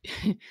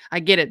I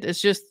get it.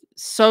 It's just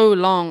so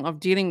long of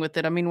dealing with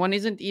it. I mean, one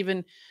isn't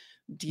even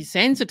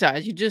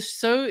desensitized. You're just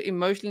so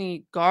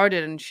emotionally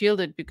guarded and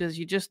shielded because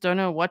you just don't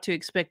know what to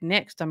expect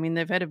next. I mean,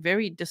 they've had a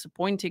very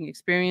disappointing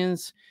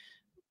experience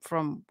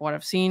from what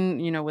I've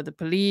seen, you know, with the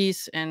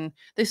police, and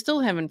they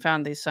still haven't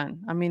found their son.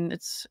 I mean,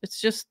 it's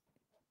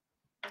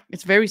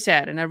very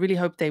sad, and I really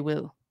hope they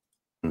will.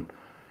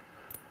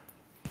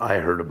 I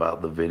heard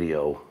about the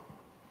video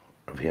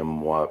of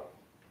him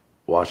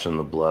washing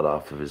the blood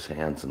off of his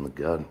hands and the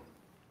gun.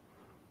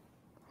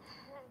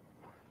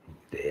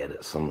 They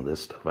edit some of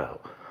this stuff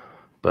out,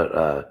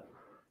 but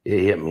it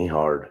hit me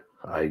hard.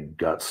 I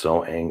got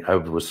so angry. I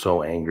was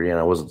so angry, and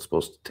I wasn't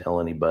supposed to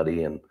tell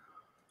anybody. And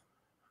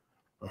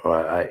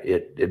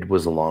it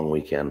was a long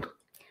weekend.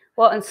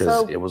 Well, and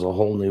so it was a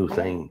whole new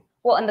thing.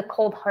 Well, and the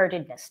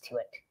cold-heartedness to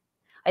it.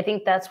 I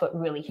think that's what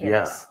really hit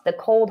us. The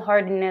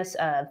cold-heartedness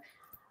of,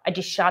 I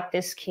just shot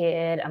this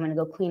kid. I'm going to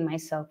go clean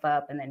myself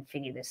up and then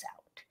figure this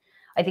out.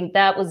 I think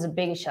that was the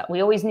biggest shot.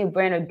 We always knew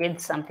Brenner did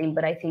something,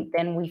 but I think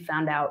then we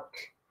found out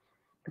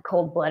the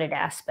cold-blooded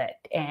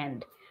aspect.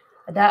 And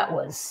that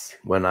was...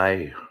 When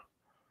I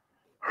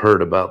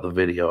heard about the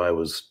video, I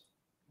was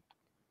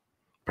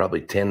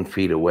probably 10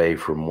 feet away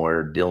from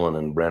where Dylan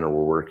and Brenner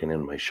were working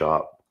in my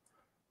shop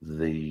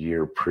the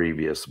year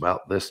previous,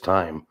 about this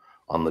time,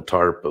 on the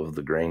tarp of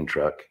the grain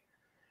truck.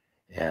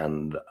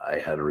 And I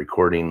had a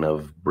recording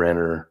of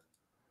Brenner,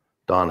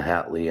 Don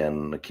Hatley,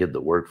 and a kid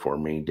that worked for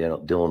me.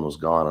 Dylan was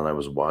gone, and I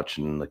was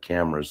watching the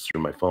cameras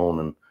through my phone,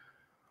 and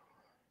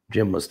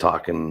Jim was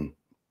talking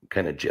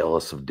kind of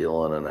jealous of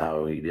Dylan and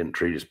how he didn't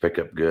treat his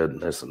pickup good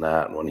and this and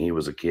that. And when he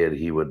was a kid,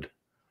 he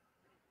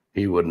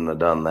wouldn't have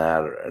done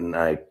that. And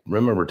I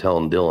remember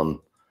telling Dylan,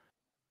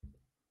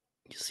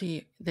 you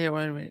see, they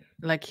were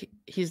like,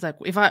 he's like,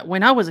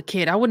 when I was a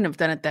kid, I wouldn't have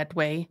done it that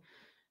way.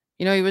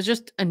 You know, he was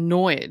just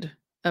annoyed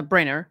at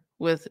Brenner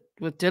with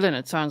Dylan,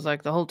 it sounds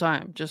like, the whole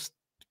time, just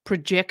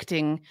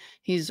projecting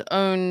his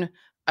own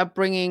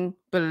upbringing,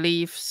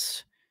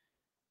 beliefs,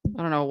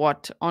 I don't know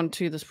what,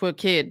 onto this poor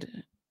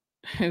kid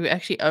who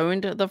actually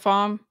owned the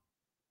farm.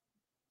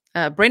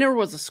 Brenner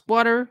was a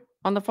squatter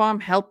on the farm,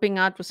 helping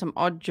out with some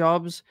odd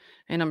jobs.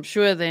 And I'm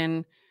sure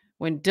then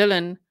when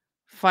Dylan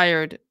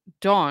fired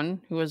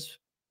Don, who was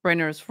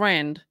Brenner's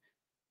friend,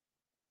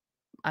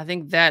 I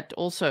think that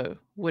also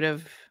would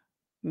have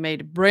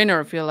made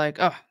Brenner feel like,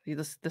 oh,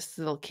 this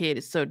little kid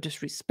is so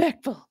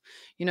disrespectful,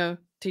 you know,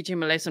 teach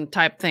him a lesson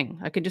type thing.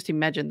 I can just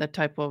imagine that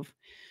type of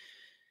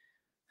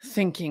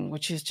thinking,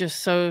 which is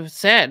just so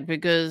sad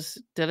because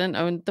Dylan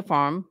owned the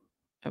farm,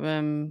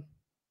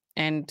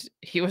 and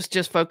he was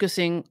just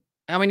focusing.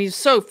 I mean, he's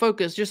so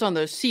focused just on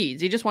those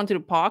seeds. He just wanted to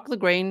park the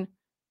grain,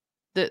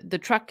 the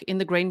truck in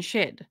the grain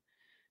shed,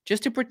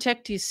 just to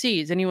protect his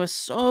seeds, and he was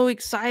so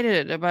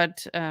excited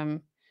about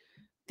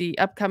the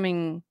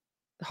upcoming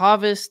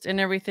harvest and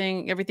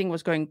everything. Everything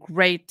was going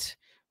great,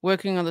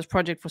 working on this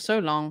project for so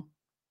long,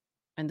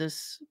 and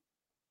this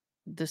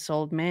this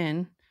old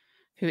man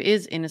who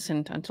is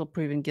innocent until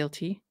proven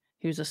guilty,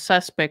 who's a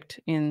suspect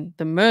in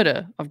the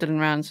murder of Dylan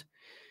Rounds.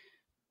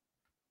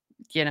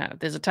 You know,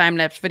 there's a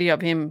time-lapse video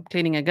of him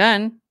cleaning a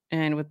gun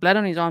and with blood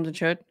on his arms and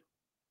shirt.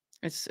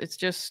 It's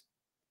just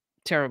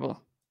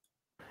terrible.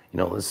 You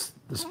know, this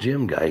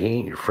Jim guy, he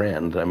ain't your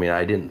friend. I mean,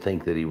 I didn't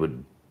think that he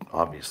would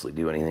obviously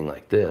do anything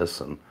like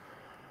this. And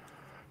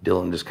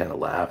Dylan just kind of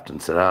laughed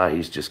and said,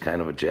 he's just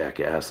kind of a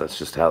jackass. That's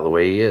just how the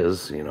way he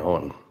is, you know.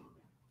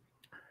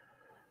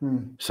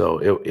 And so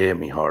it hit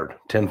me hard,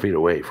 10 feet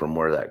away from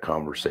where that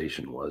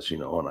conversation was, you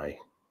know, and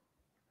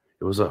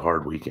it was a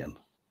hard weekend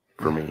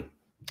for me.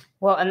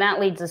 Well, and that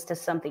leads us to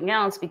something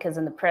else, because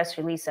in the press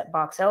release that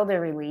Box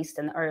Elder released,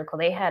 in the article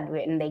they had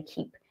written,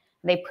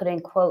 they put in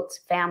quotes,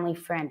 family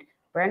friend.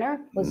 Brenner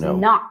was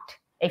not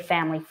a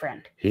family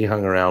friend. He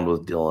hung around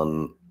with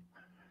Dylan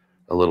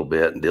a little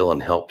bit, and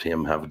Dylan helped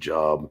him have a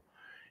job.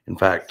 In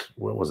fact,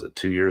 when was it,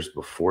 2 years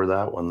before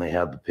that when they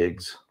had the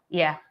pigs?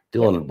 Yeah.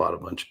 Dylan had bought a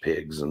bunch of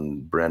pigs,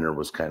 and Brenner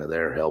was kind of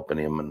there helping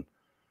him. And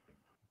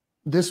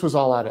this was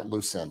all out at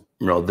Loose End.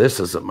 No, this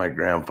is at my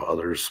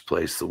grandfather's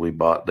place that we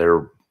bought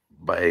there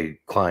by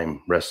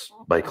Climb.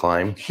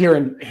 Here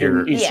in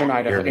Eastern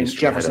Idaho, in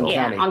Jefferson County.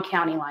 County. Yeah, on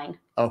county line.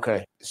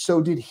 Okay.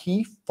 So did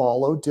he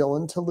follow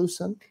Dylan to Loose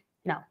End?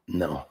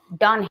 No.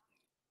 Don.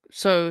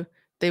 So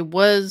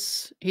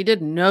he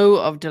didn't know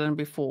of Dylan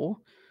before,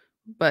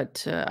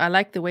 but I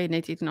like the way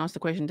Nate Eaton asked the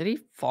question, did he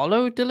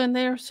follow Dylan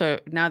there? So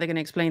now they're going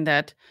to explain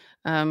that.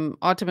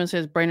 Artemis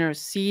says Brenner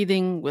is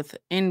seething with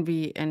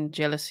envy and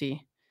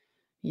jealousy.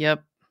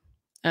 Yep.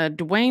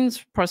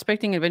 Dwayne's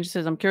Prospecting Adventure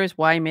says, I'm curious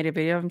why he made a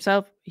video of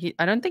himself.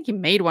 I don't think he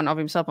made one of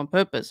himself on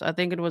purpose. I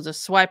think it was a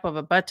swipe of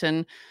a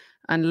button,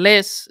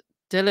 unless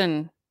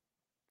Dylan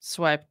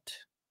swiped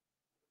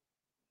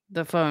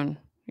the phone,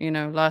 you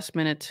know, last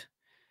minute.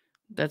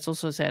 That's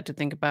also sad to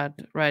think about,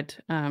 right?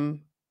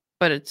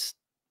 But it's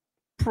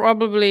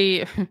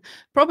probably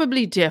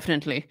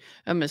definitely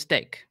a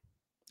mistake,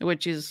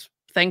 which is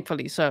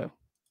thankfully so.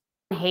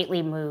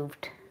 Hately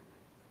moved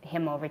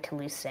him over to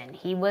Loose End.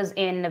 He was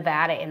in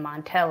Nevada in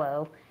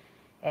Montello,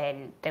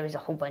 and there was a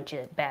whole bunch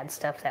of bad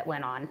stuff that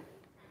went on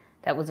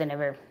that wasn't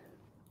ever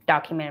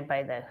documented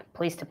by the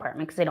police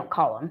department because they don't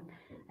call them.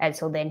 And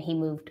so then he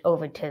moved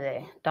over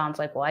to Don's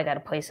like, well, I got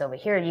a place over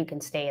here, you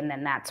can stay. And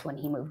then that's when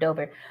he moved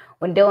over.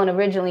 When Dylan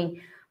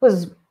originally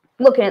was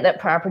looking at that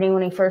property,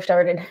 when he first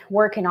started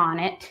working on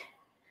it,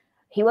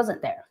 he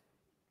wasn't there.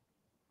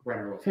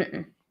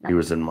 He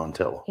was in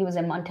Montello. He was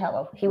in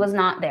Montello. He was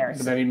not there.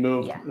 But then he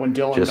moved. Yeah. When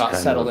Dylan got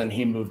settled in,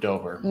 he moved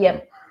over.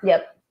 Yep.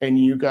 And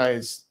you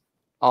guys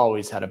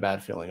always had a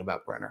bad feeling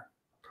about Brenner.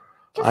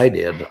 I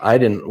did. I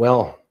didn't.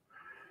 Well,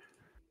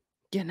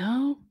 you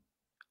know,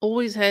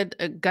 always had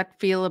a gut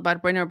feel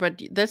about Brenner,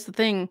 but that's the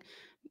thing.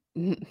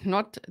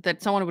 Not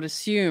that someone would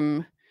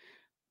assume.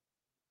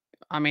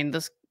 I mean,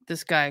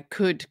 this guy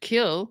could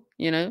kill.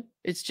 You know,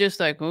 it's just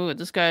like, oh,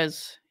 he's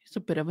a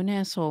bit of an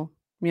asshole.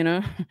 You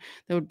know,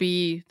 that would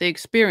be the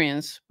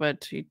experience,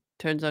 but he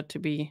turns out to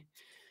be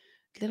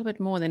a little bit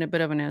more than a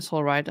bit of an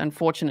asshole, right?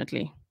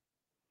 Unfortunately.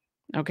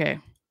 Okay.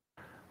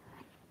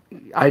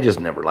 I just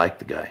never liked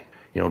the guy.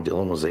 You know,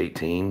 Dylan was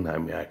 18. I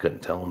mean, I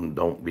couldn't tell him,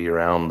 don't be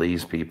around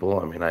these people.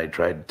 I mean, I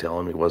tried to tell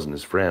him he wasn't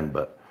his friend,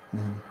 but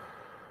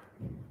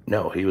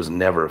no, he was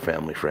never a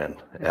family friend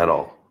at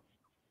all.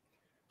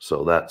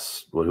 So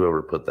that's,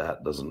 whoever put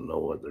that doesn't know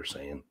what they're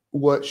saying.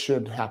 What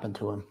should happen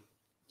to him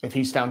if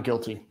he's found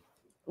guilty?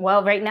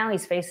 Well, right now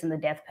he's facing the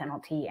death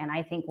penalty, and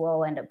I think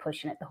we'll end up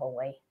pushing it the whole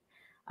way.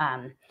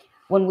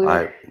 When we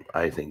were,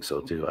 I think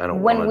so too. I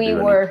don't want to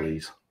do any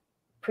pleas.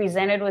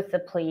 Presented with the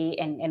plea,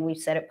 and we've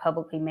said it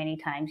publicly many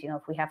times, you know,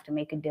 if we have to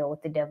make a deal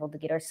with the devil to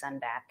get our son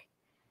back,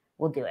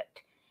 we'll do it.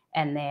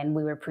 And then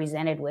we were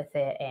presented with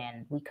it,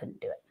 and we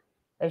couldn't do it.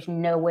 There's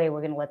no way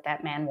we're going to let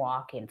that man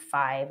walk in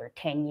 5 or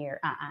 10 years.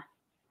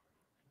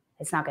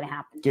 It's not going to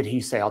happen. Did he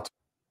say,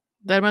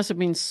 that must have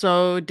been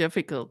so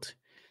difficult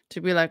to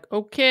be like,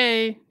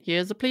 okay,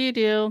 here's a plea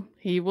deal.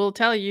 He will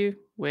tell you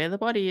where the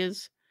body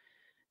is.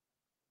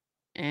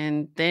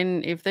 And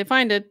then if they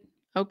find it,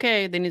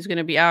 okay, then he's going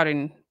to be out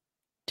in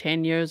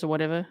 10 years or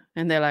whatever.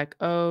 And they're like,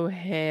 oh,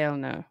 hell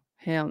no.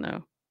 Hell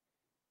no.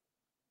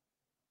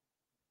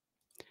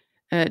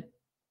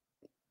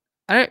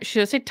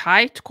 Should I say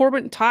Ty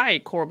Corbin? Ty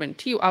Corbin.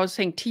 I was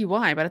saying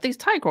TY, but I think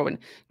it's Ty Corbin.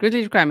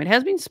 Grizzly crime. It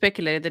has been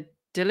speculated that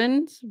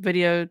Dylan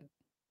videoed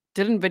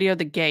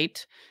the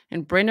gate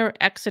and Brenner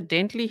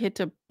accidentally hit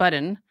a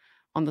button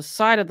on the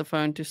side of the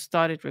phone to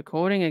start it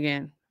recording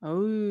again.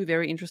 Oh,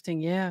 very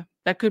interesting. Yeah,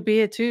 that could be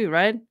it too,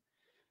 right?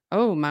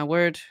 Oh, my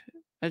word.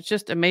 It's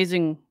just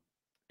amazing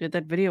that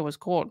that video was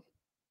caught.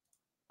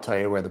 I'll tell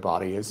you where the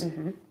body is.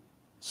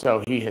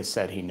 So he has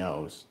said he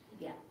knows.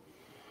 Yeah.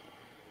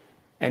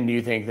 And do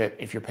you think that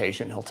if you're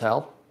patient, he'll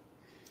tell?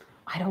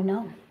 I don't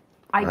know.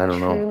 I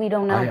truly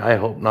don't know. I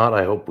hope not.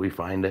 I hope we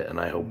find it, and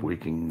I hope we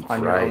can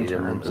fry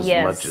him as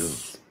much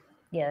as,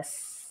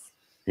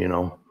 you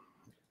know.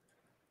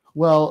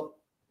 Well,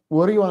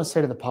 what do you want to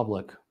say to the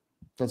public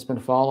that's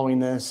been following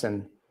this?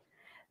 And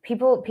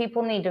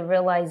People need to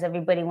realize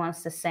everybody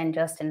wants to send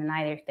Justin and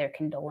I their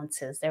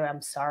condolences, their I'm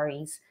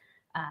sorries.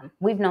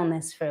 We've known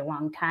this for a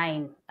long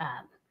time.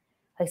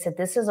 Like I said,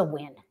 this is a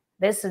win.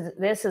 This is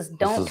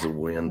a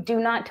win. Do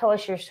not tell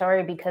us you're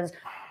sorry, because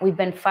we've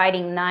been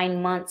fighting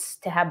 9 months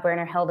to have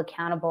Brenner held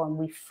accountable, and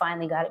we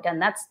finally got it done.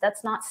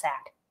 That's not sad.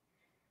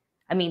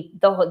 I mean,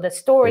 the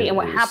story and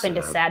what happened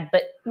is sad,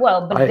 but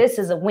this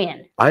is a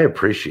win. I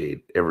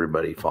appreciate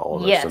everybody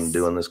following us and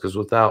doing this, because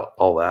without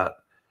all that,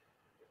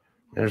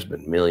 there's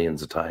been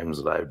millions of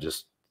times that I've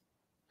just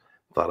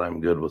thought I'm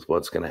good with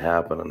what's going to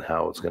happen and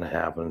how it's going to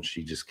happen. And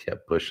she just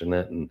kept pushing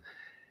it,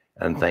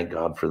 and thank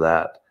God for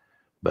that.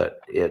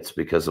 But it's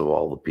because of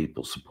all the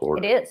people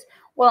support. It is.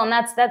 Well, and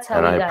that's how.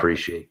 And I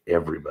appreciate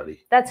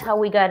everybody. That's how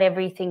we got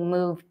everything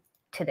moved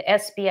to the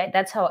SBI.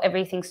 That's how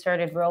everything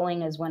started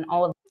rolling. Is when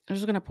all of. I'm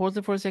just gonna pause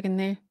it for a second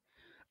there.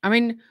 I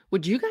mean,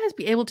 would you guys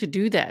be able to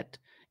do that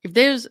if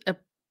there's a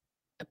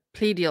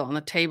plea deal on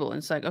the table and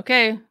it's like,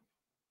 okay,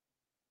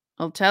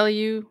 I'll tell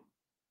you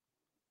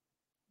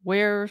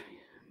where,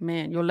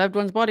 man, your loved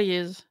one's body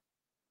is.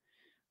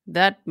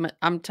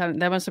 I'm telling,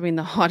 that must have been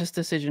the hardest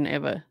decision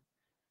ever.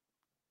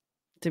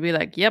 To be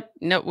like, yep,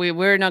 no,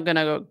 we're not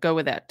gonna go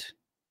with that.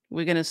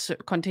 We're gonna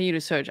continue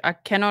to search. I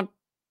cannot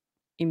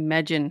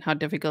imagine how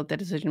difficult that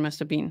decision must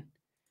have been.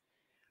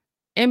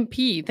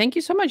 MP, thank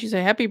you so much. You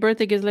say, happy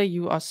birthday, Gisela.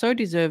 You are so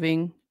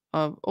deserving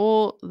of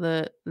all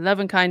the love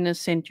and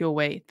kindness sent your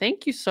way.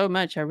 Thank you so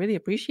much. I really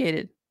appreciate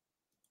it.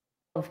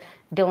 Of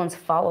Dylan's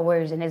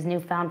followers and his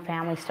newfound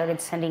family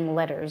started sending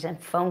letters and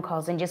phone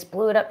calls and just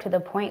blew it up to the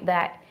point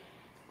that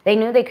they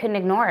knew they couldn't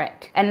ignore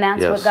it. And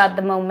that's what got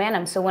the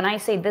momentum. So when I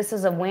say this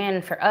is a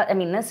win for us, I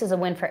mean, this is a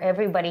win for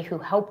everybody who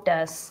helped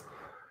us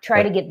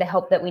try to get the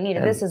help that we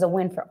needed. This is a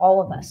win for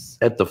all of us.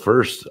 At the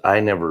first, I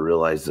never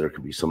realized there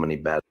could be so many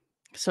bad.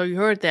 So you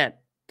heard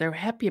that. They're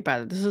happy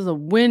about it. This is a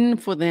win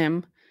for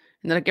them.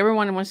 And like,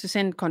 everyone wants to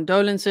send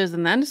condolences,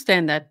 and I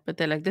understand that, but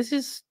they're like, this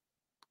is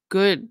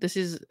good. This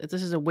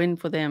is a win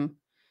for them.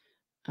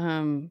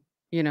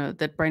 You know,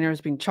 that Brenner has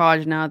been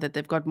charged now, that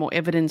they've got more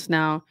evidence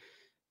now.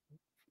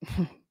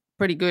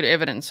 Pretty good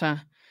evidence,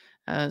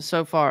 huh?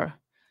 So far.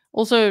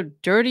 Also,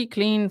 Dirty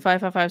Clean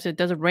 555 said,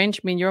 does a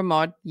wrench mean you're a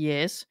mod?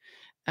 Yes.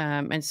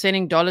 And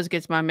sending dollars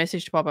gets my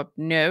message to pop up.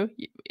 No,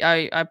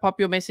 I pop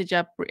your message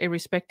up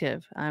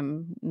irrespective.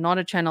 I'm not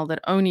a channel that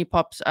only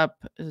pops up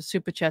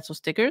super chats or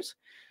stickers.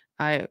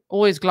 I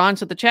always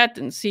glance at the chat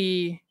and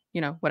see,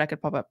 you know, what I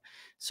could pop up.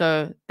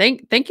 So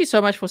thank you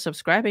so much for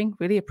subscribing.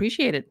 Really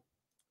appreciate it.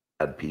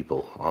 Bad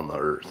people on the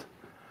earth.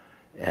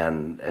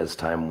 And as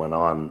time went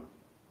on,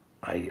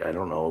 I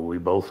don't know, we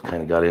both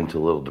kind of got into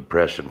a little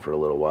depression for a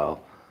little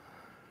while.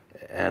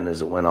 And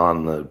as it went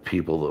on, the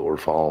people that were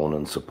following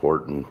and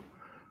supporting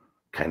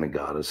kind of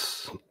got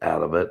us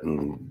out of it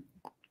and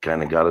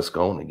kind of got us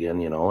going again,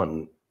 you know.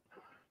 And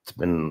it's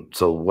been,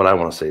 so what I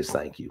want to say is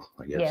thank you,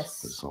 I guess.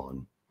 Yes. That's all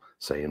I'm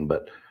saying.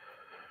 But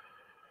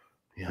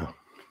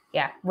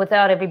yeah,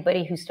 without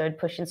everybody who started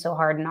pushing so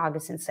hard in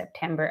August and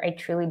September, I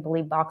truly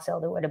believe Box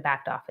Elder would have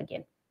backed off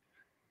again.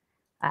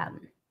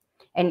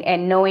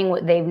 And knowing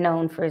what they've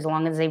known for as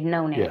long as they've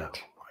known it. Yeah,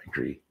 I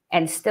agree.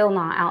 And still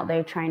not out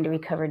there trying to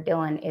recover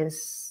Dylan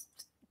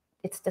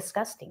it's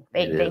disgusting.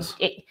 They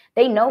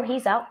know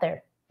he's out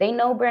there. They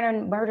know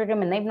Brenner murdered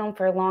him, and they've known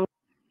for a long.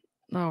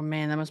 Oh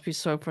man, that must be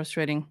so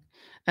frustrating.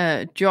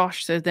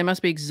 Josh says they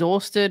must be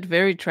exhausted.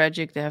 Very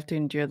tragic. They have to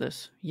endure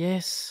this.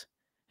 Yes.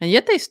 And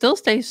yet they still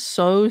stay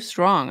so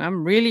strong. I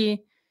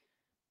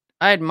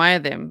admire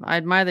them. I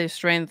admire their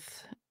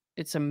strength.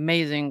 It's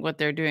amazing what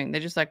they're doing.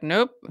 They're just like,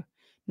 nope,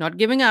 not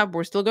giving up.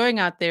 We're still going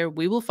out there.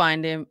 We will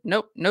find him.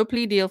 Nope, no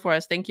plea deal for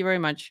us. Thank you very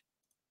much.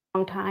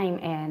 Long time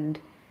and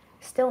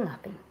still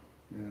nothing.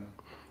 Yeah.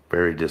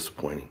 Very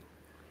disappointing.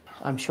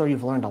 I'm sure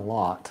you've learned a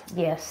lot.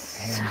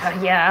 Yes.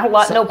 Yeah, a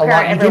lot. No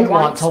parent you ever didn't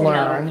want wants to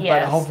learn,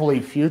 yes. But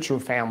hopefully future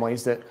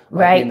families that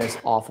might be in this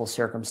awful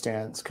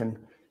circumstance can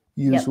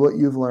use what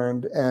you've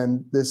learned.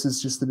 And this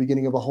is just the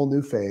beginning of a whole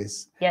new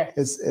phase. Yes.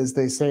 As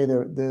they say,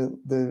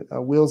 the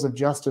wheels of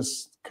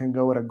justice can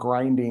go at a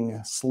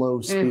grinding, slow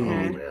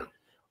speed,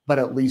 but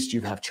at least you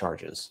have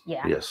charges.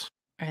 Yeah. Yes.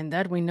 And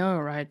that we know,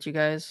 right, you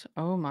guys?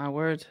 Oh my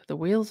word. The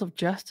wheels of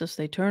justice,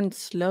 they turn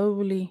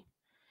slowly.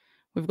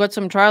 We've got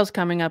some trials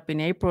coming up in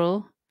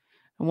April.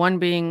 One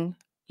being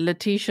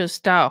Letitia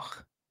Stauch,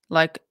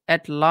 like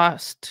at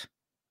last.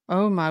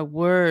 Oh my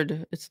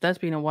word. That's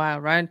been a while,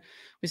 right?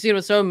 We see it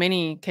with so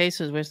many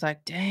cases where it's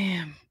like,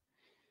 damn,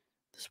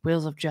 this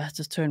wheels of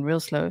justice turn real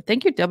slow.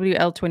 Thank you,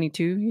 WL22.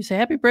 You say,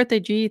 happy birthday,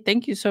 G.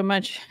 Thank you so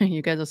much.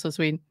 You guys are so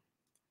sweet.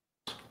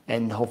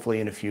 And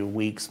hopefully in a few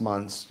weeks,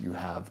 months, you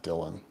have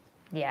Dylan.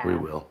 Yeah. We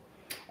will.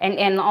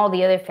 And all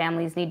the other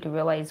families need to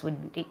realize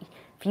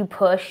if you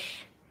push,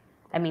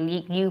 I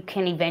mean, you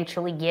can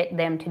eventually get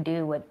them to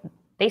do what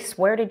they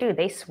swear to do.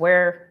 They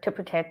swear to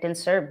protect and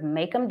serve.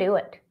 Make them do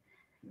it.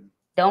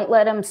 Don't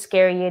let them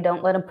scare you.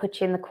 Don't let them put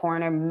you in the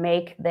corner.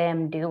 Make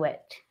them do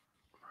it.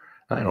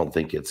 I don't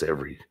think it's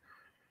every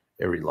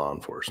law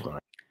enforcement.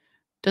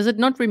 Does it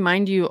not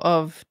remind you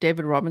of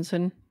David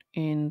Robinson?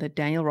 in the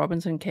Daniel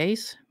Robinson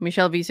case.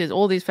 Michelle V says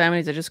all these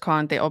families that just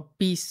can't, they are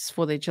beasts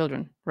for their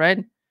children,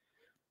 right?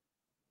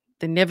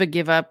 They never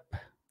give up.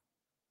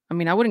 I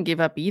mean, I wouldn't give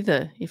up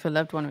either if a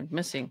loved one went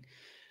missing.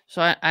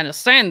 So I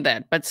understand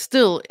that, but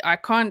still, I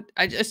can't.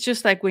 It's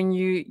just like when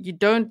you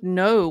don't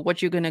know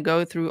what you're going to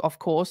go through. Of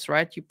course,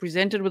 right? You're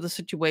presented with a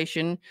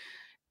situation,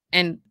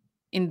 and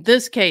in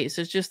this case,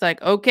 it's just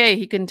like, okay,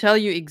 he can tell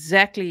you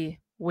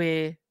exactly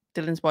where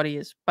Dylan's body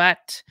is,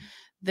 but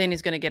then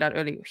he's going to get out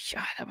early.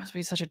 Yeah, that must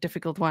be such a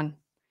difficult one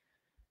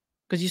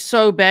because you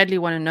so badly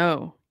want to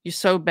know. You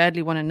so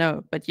badly want to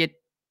know, but yet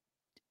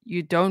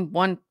you don't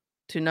want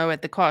to know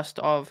at the cost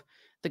of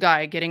the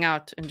guy getting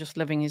out and just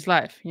living his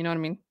life. You know what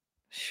I mean?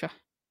 Sure.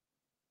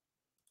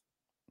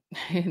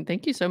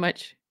 Thank you so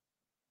much.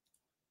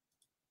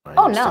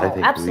 Oh, no, I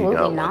think absolutely we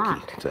got not.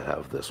 lucky to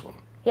have this one.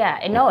 Yeah,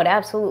 no, it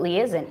absolutely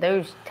isn't.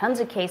 There's tons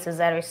of cases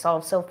that are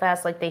solved so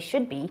fast like they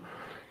should be.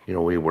 You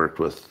know, I worked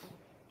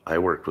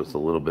with a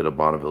little bit of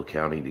Bonneville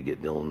County to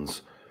get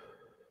Dylan's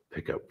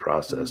pickup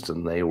processed,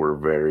 and they were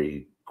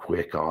very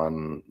quick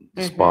on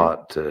the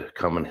spot to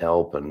come and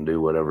help and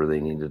do whatever they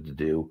needed to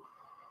do.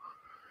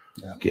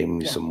 Yeah. Gave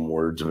me some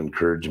words of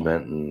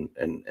encouragement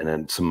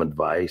and some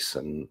advice,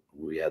 and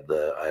we had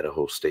the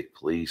Idaho State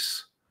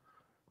Police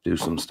do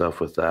some stuff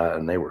with that,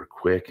 and they were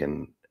quick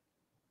and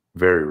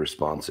very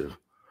responsive.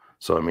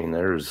 So I mean,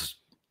 there's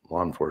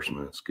law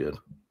enforcement is good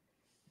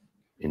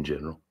in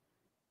general.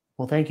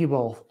 Well, thank you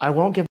both. I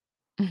won't give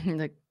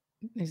like,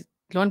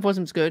 law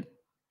enforcement's good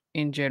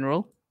in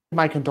general.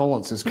 My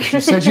condolences, because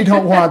you said you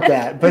don't want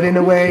that, but in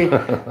a way,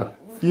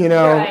 you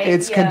know, right,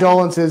 it's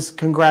condolences,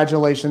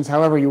 congratulations,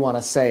 however you want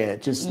to say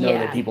it. Just know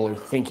that people are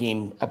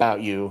thinking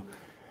about you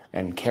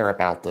and care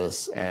about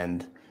this,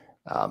 and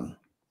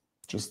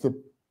just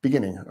the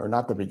beginning, or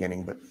not the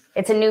beginning, but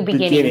it's a new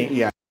beginning.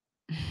 Yeah.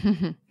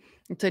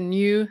 It's a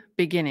new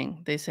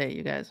beginning, they say,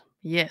 you guys.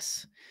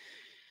 Yes.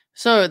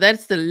 So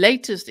that's the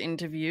latest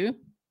interview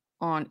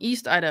on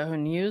East Idaho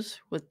News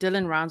with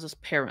Dylan Rounds'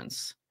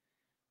 parents.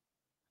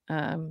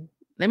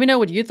 Let me know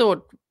what you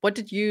thought. What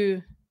did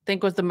you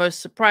think was the most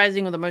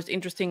surprising or the most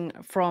interesting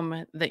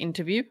from the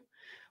interview?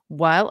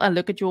 While I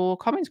look at your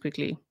comments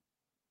quickly.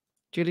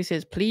 Julie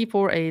says, plea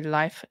for a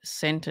life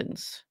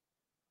sentence.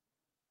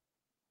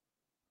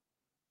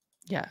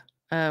 Yeah.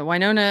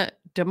 Winona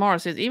DeMar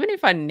says, even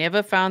if I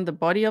never found the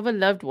body of a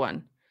loved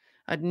one,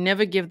 I'd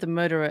never give the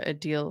murderer a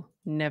deal.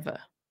 Never.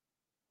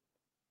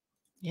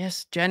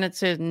 Yes, Janet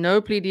says,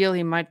 no plea deal.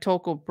 He might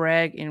talk or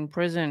brag in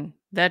prison.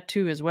 That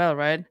too as well,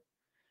 right?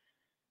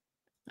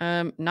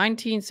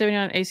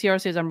 1979 ACR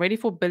says, I'm ready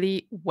for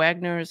Billy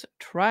Wagner's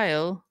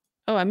trial.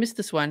 Oh, I missed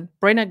this one.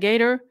 Brenna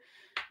Gator.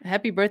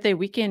 Happy birthday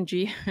weekend,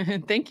 G.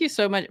 Thank you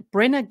so much.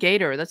 Brenna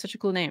Gator. That's such a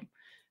cool name.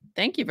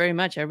 Thank you very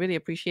much. I really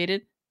appreciate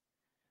it.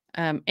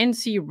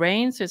 NC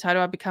Rain says, how do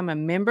I become a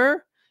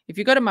member? If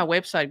you go to my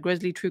website,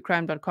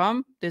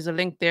 grizzlytruecrime.com, there's a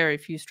link there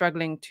if you're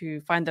struggling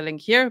to find the link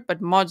here,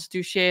 but mods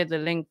do share the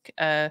link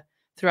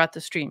throughout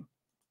the stream.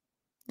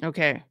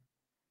 Okay.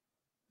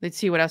 Let's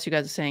see what else you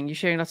guys are saying. You're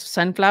sharing lots of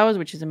sunflowers,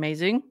 which is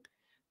amazing.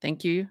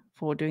 Thank you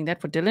for doing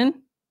that for Dylan.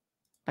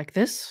 Like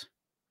this.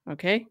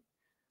 Okay.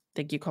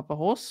 Thank you, Copper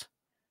Horse.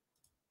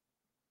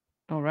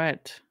 All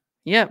right.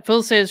 Yeah,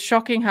 Phil says,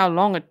 shocking how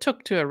long it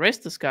took to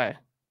arrest this guy.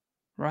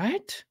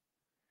 Right?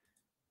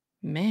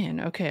 Man,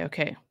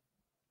 okay.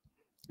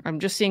 I'm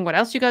just seeing what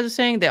else you guys are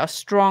saying. They are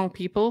strong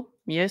people.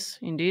 Yes,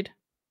 indeed.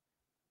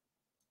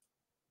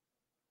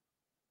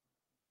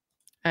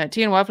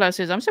 T and Wildflower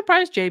says, I'm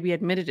surprised JB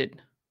admitted it.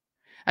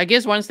 I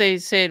guess once they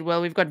said,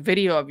 well, we've got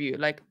video of you,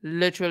 like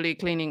literally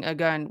cleaning a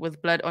gun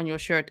with blood on your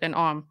shirt and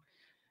arm.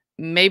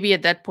 Maybe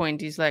at that point,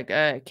 he's like,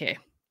 okay.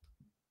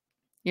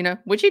 You know,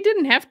 which he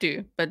didn't have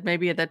to, but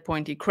maybe at that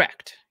point he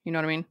cracked. You know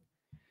what I mean?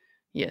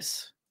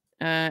 Yes.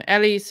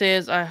 Ellie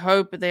says, I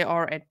hope they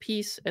are at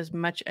peace as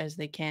much as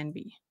they can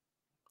be.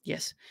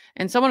 Yes.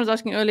 And someone was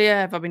asking earlier,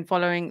 have I been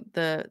following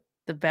the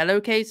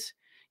Valo case?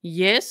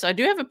 Yes, I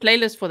do have a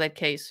playlist for that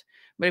case.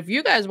 But if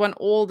you guys want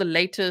all the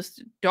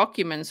latest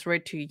documents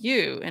read to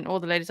you and all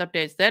the latest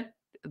updates, that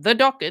the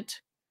docket,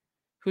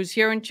 who's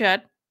here in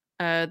chat,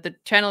 the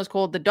channel is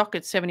called the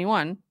Docket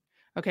 71.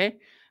 Okay.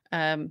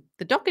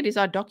 The docket is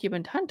our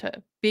document hunter,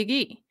 Big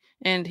E.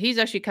 And he's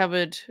actually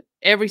covered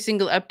every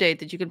single update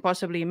that you can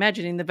possibly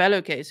imagine in the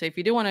Valo case. So if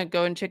you do want to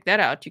go and check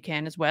that out, you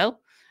can as well.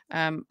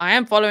 I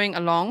am following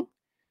along.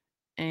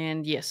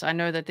 And yes, I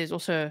know that there's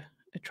also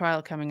a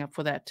trial coming up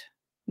for that.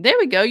 There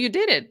we go. You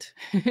did it.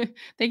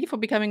 Thank you for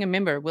becoming a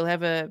member. We'll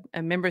have a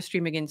member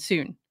stream again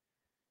soon.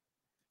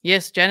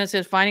 Yes, Janet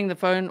says finding the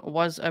phone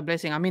was a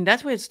blessing. I mean,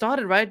 that's where it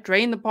started, right?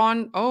 Drain the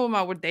pond. Oh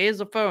my word, there's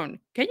the phone.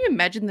 Can you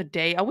imagine the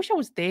day? I wish I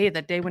was there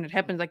that day when it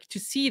happened, like to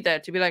see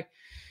that, to be like,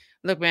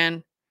 look,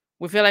 man,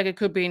 we feel like it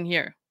could be in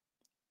here.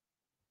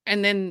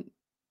 And then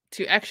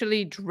to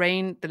actually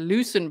drain the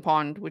loosened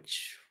pond,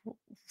 which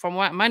from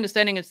what my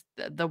understanding is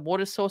the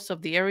water source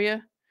of the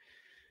area.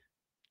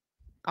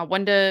 I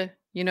wonder,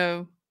 you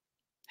know,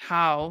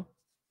 how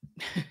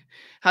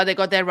they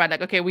got that right.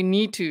 Like, okay, we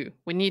need to.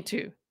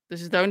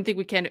 This is the only thing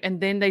we can do. And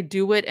then they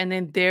do it, and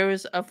then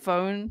there's a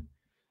phone.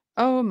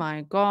 Oh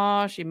my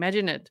gosh,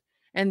 imagine it.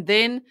 And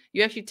then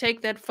you actually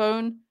take that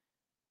phone,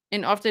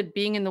 and after it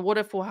being in the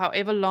water for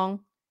however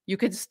long, you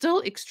can still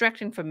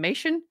extract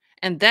information,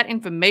 and that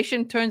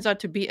information turns out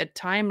to be a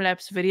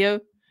time-lapse video,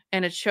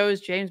 and it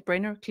shows James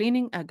Brenner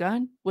cleaning a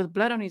gun with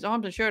blood on his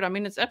arms and shirt. I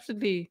mean, it's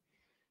absolutely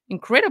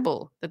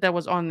incredible that that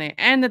was on there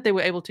and that they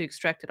were able to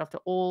extract it after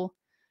all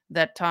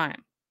that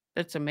time.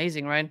 That's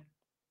amazing, right?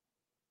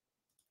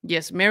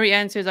 Yes, Mary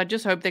Ann says, I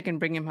just hope they can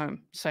bring him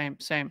home. Same,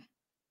 same.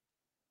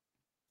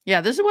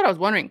 Yeah, this is what I was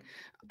wondering.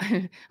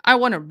 I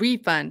want a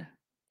refund.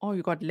 Oh,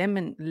 you got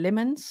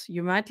lemons?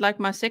 You might like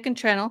my second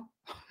channel.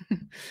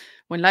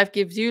 When life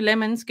gives you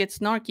lemons, get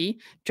snarky.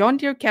 John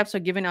Deere caps are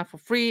given out for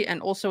free,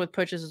 and also with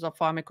purchases of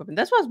farm equipment.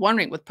 That's what I was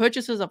wondering. With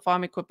purchases of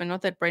farm equipment,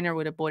 not that Brenner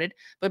would have bought it,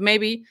 but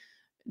maybe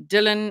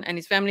Dylan and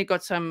his family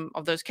got some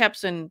of those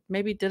caps, and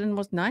maybe Dylan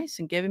was nice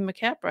and gave him a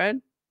cap, right?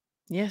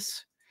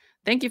 Yes.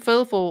 Thank you,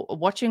 Phil, for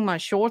watching my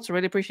shorts. I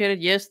really appreciate it.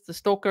 Yes, the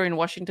stalker in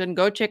Washington.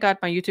 Go check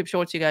out my YouTube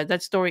shorts, you guys.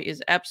 That story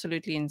is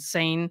absolutely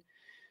insane.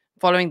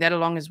 Following that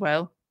along as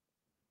well.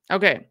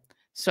 Okay,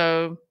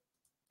 so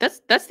that's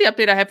the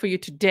update I have for you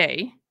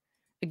today.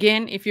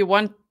 Again, if you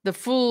want the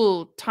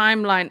full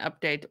timeline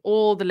update,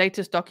 all the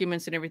latest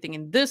documents and everything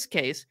in this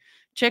case,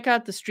 check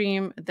out the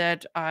stream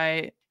that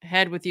I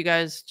had with you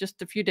guys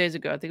just a few days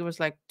ago. I think it was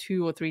like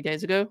 2 or 3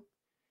 days ago.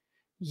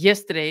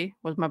 Yesterday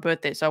was my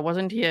birthday, so I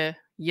wasn't here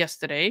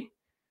yesterday.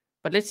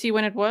 But let's see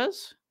when it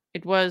was.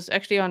 It was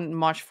actually on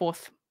March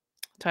 4th.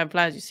 Time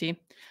flies, you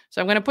see. So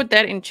I'm going to put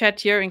that in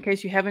chat here in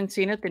case you haven't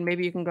seen it. Then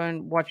maybe you can go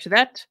and watch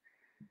that.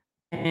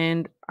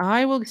 And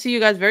I will see you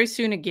guys very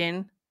soon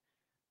again.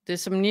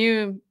 There's some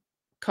new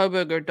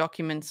Koberger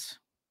documents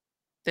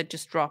that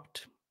just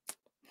dropped.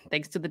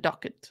 Thanks to the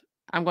docket.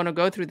 I'm going to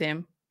go through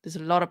them. There's a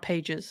lot of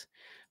pages,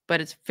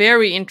 but it's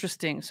very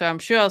interesting. So I'm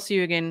sure I'll see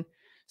you again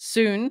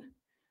soon.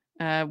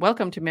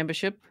 Welcome to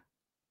membership.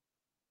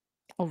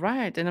 All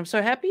right. And I'm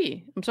so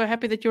happy. I'm so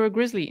happy that you're a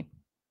Grizzly.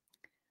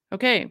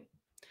 Okay.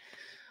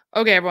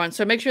 Okay, everyone.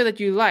 So make sure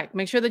that you like,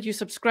 make sure that you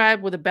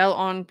subscribe with the bell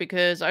on,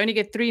 because I only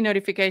get 3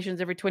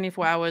 notifications every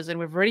 24 hours, and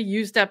we've already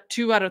used up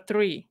 2 out of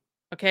 3.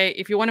 Okay.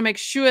 If you want to make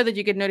sure that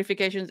you get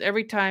notifications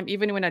every time,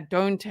 even when I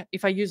don't,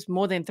 if I use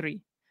more than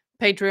 3,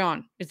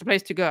 Patreon is the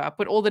place to go. I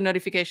put all the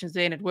notifications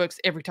there and it works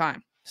every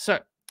time. So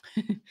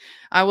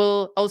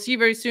I'll see you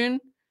very soon.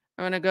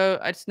 I'm going to go.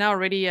 It's now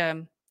already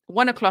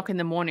 1 o'clock in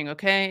the morning.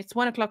 Okay. It's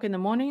 1 o'clock in the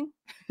morning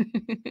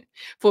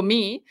for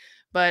me.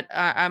 But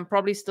I'm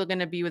probably still going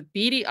to be with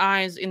beady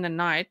eyes in the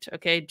night,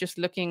 okay, just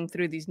looking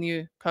through these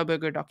new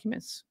Koberger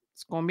documents.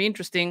 It's going to be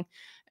interesting.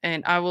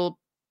 And I will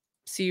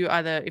see you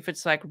either, if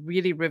it's like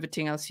really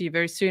riveting, I'll see you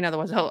very soon.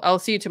 Otherwise, I'll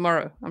see you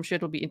tomorrow. I'm sure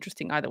it'll be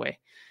interesting either way.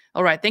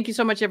 All right. Thank you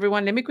so much,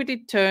 everyone. Let me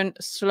quickly turn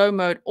slow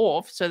mode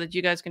off so that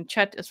you guys can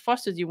chat as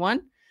fast as you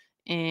want.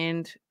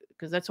 And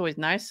because that's always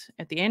nice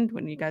at the end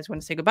when you guys want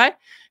to say goodbye.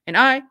 And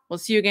I will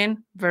see you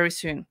again very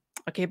soon.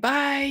 Okay,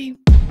 bye.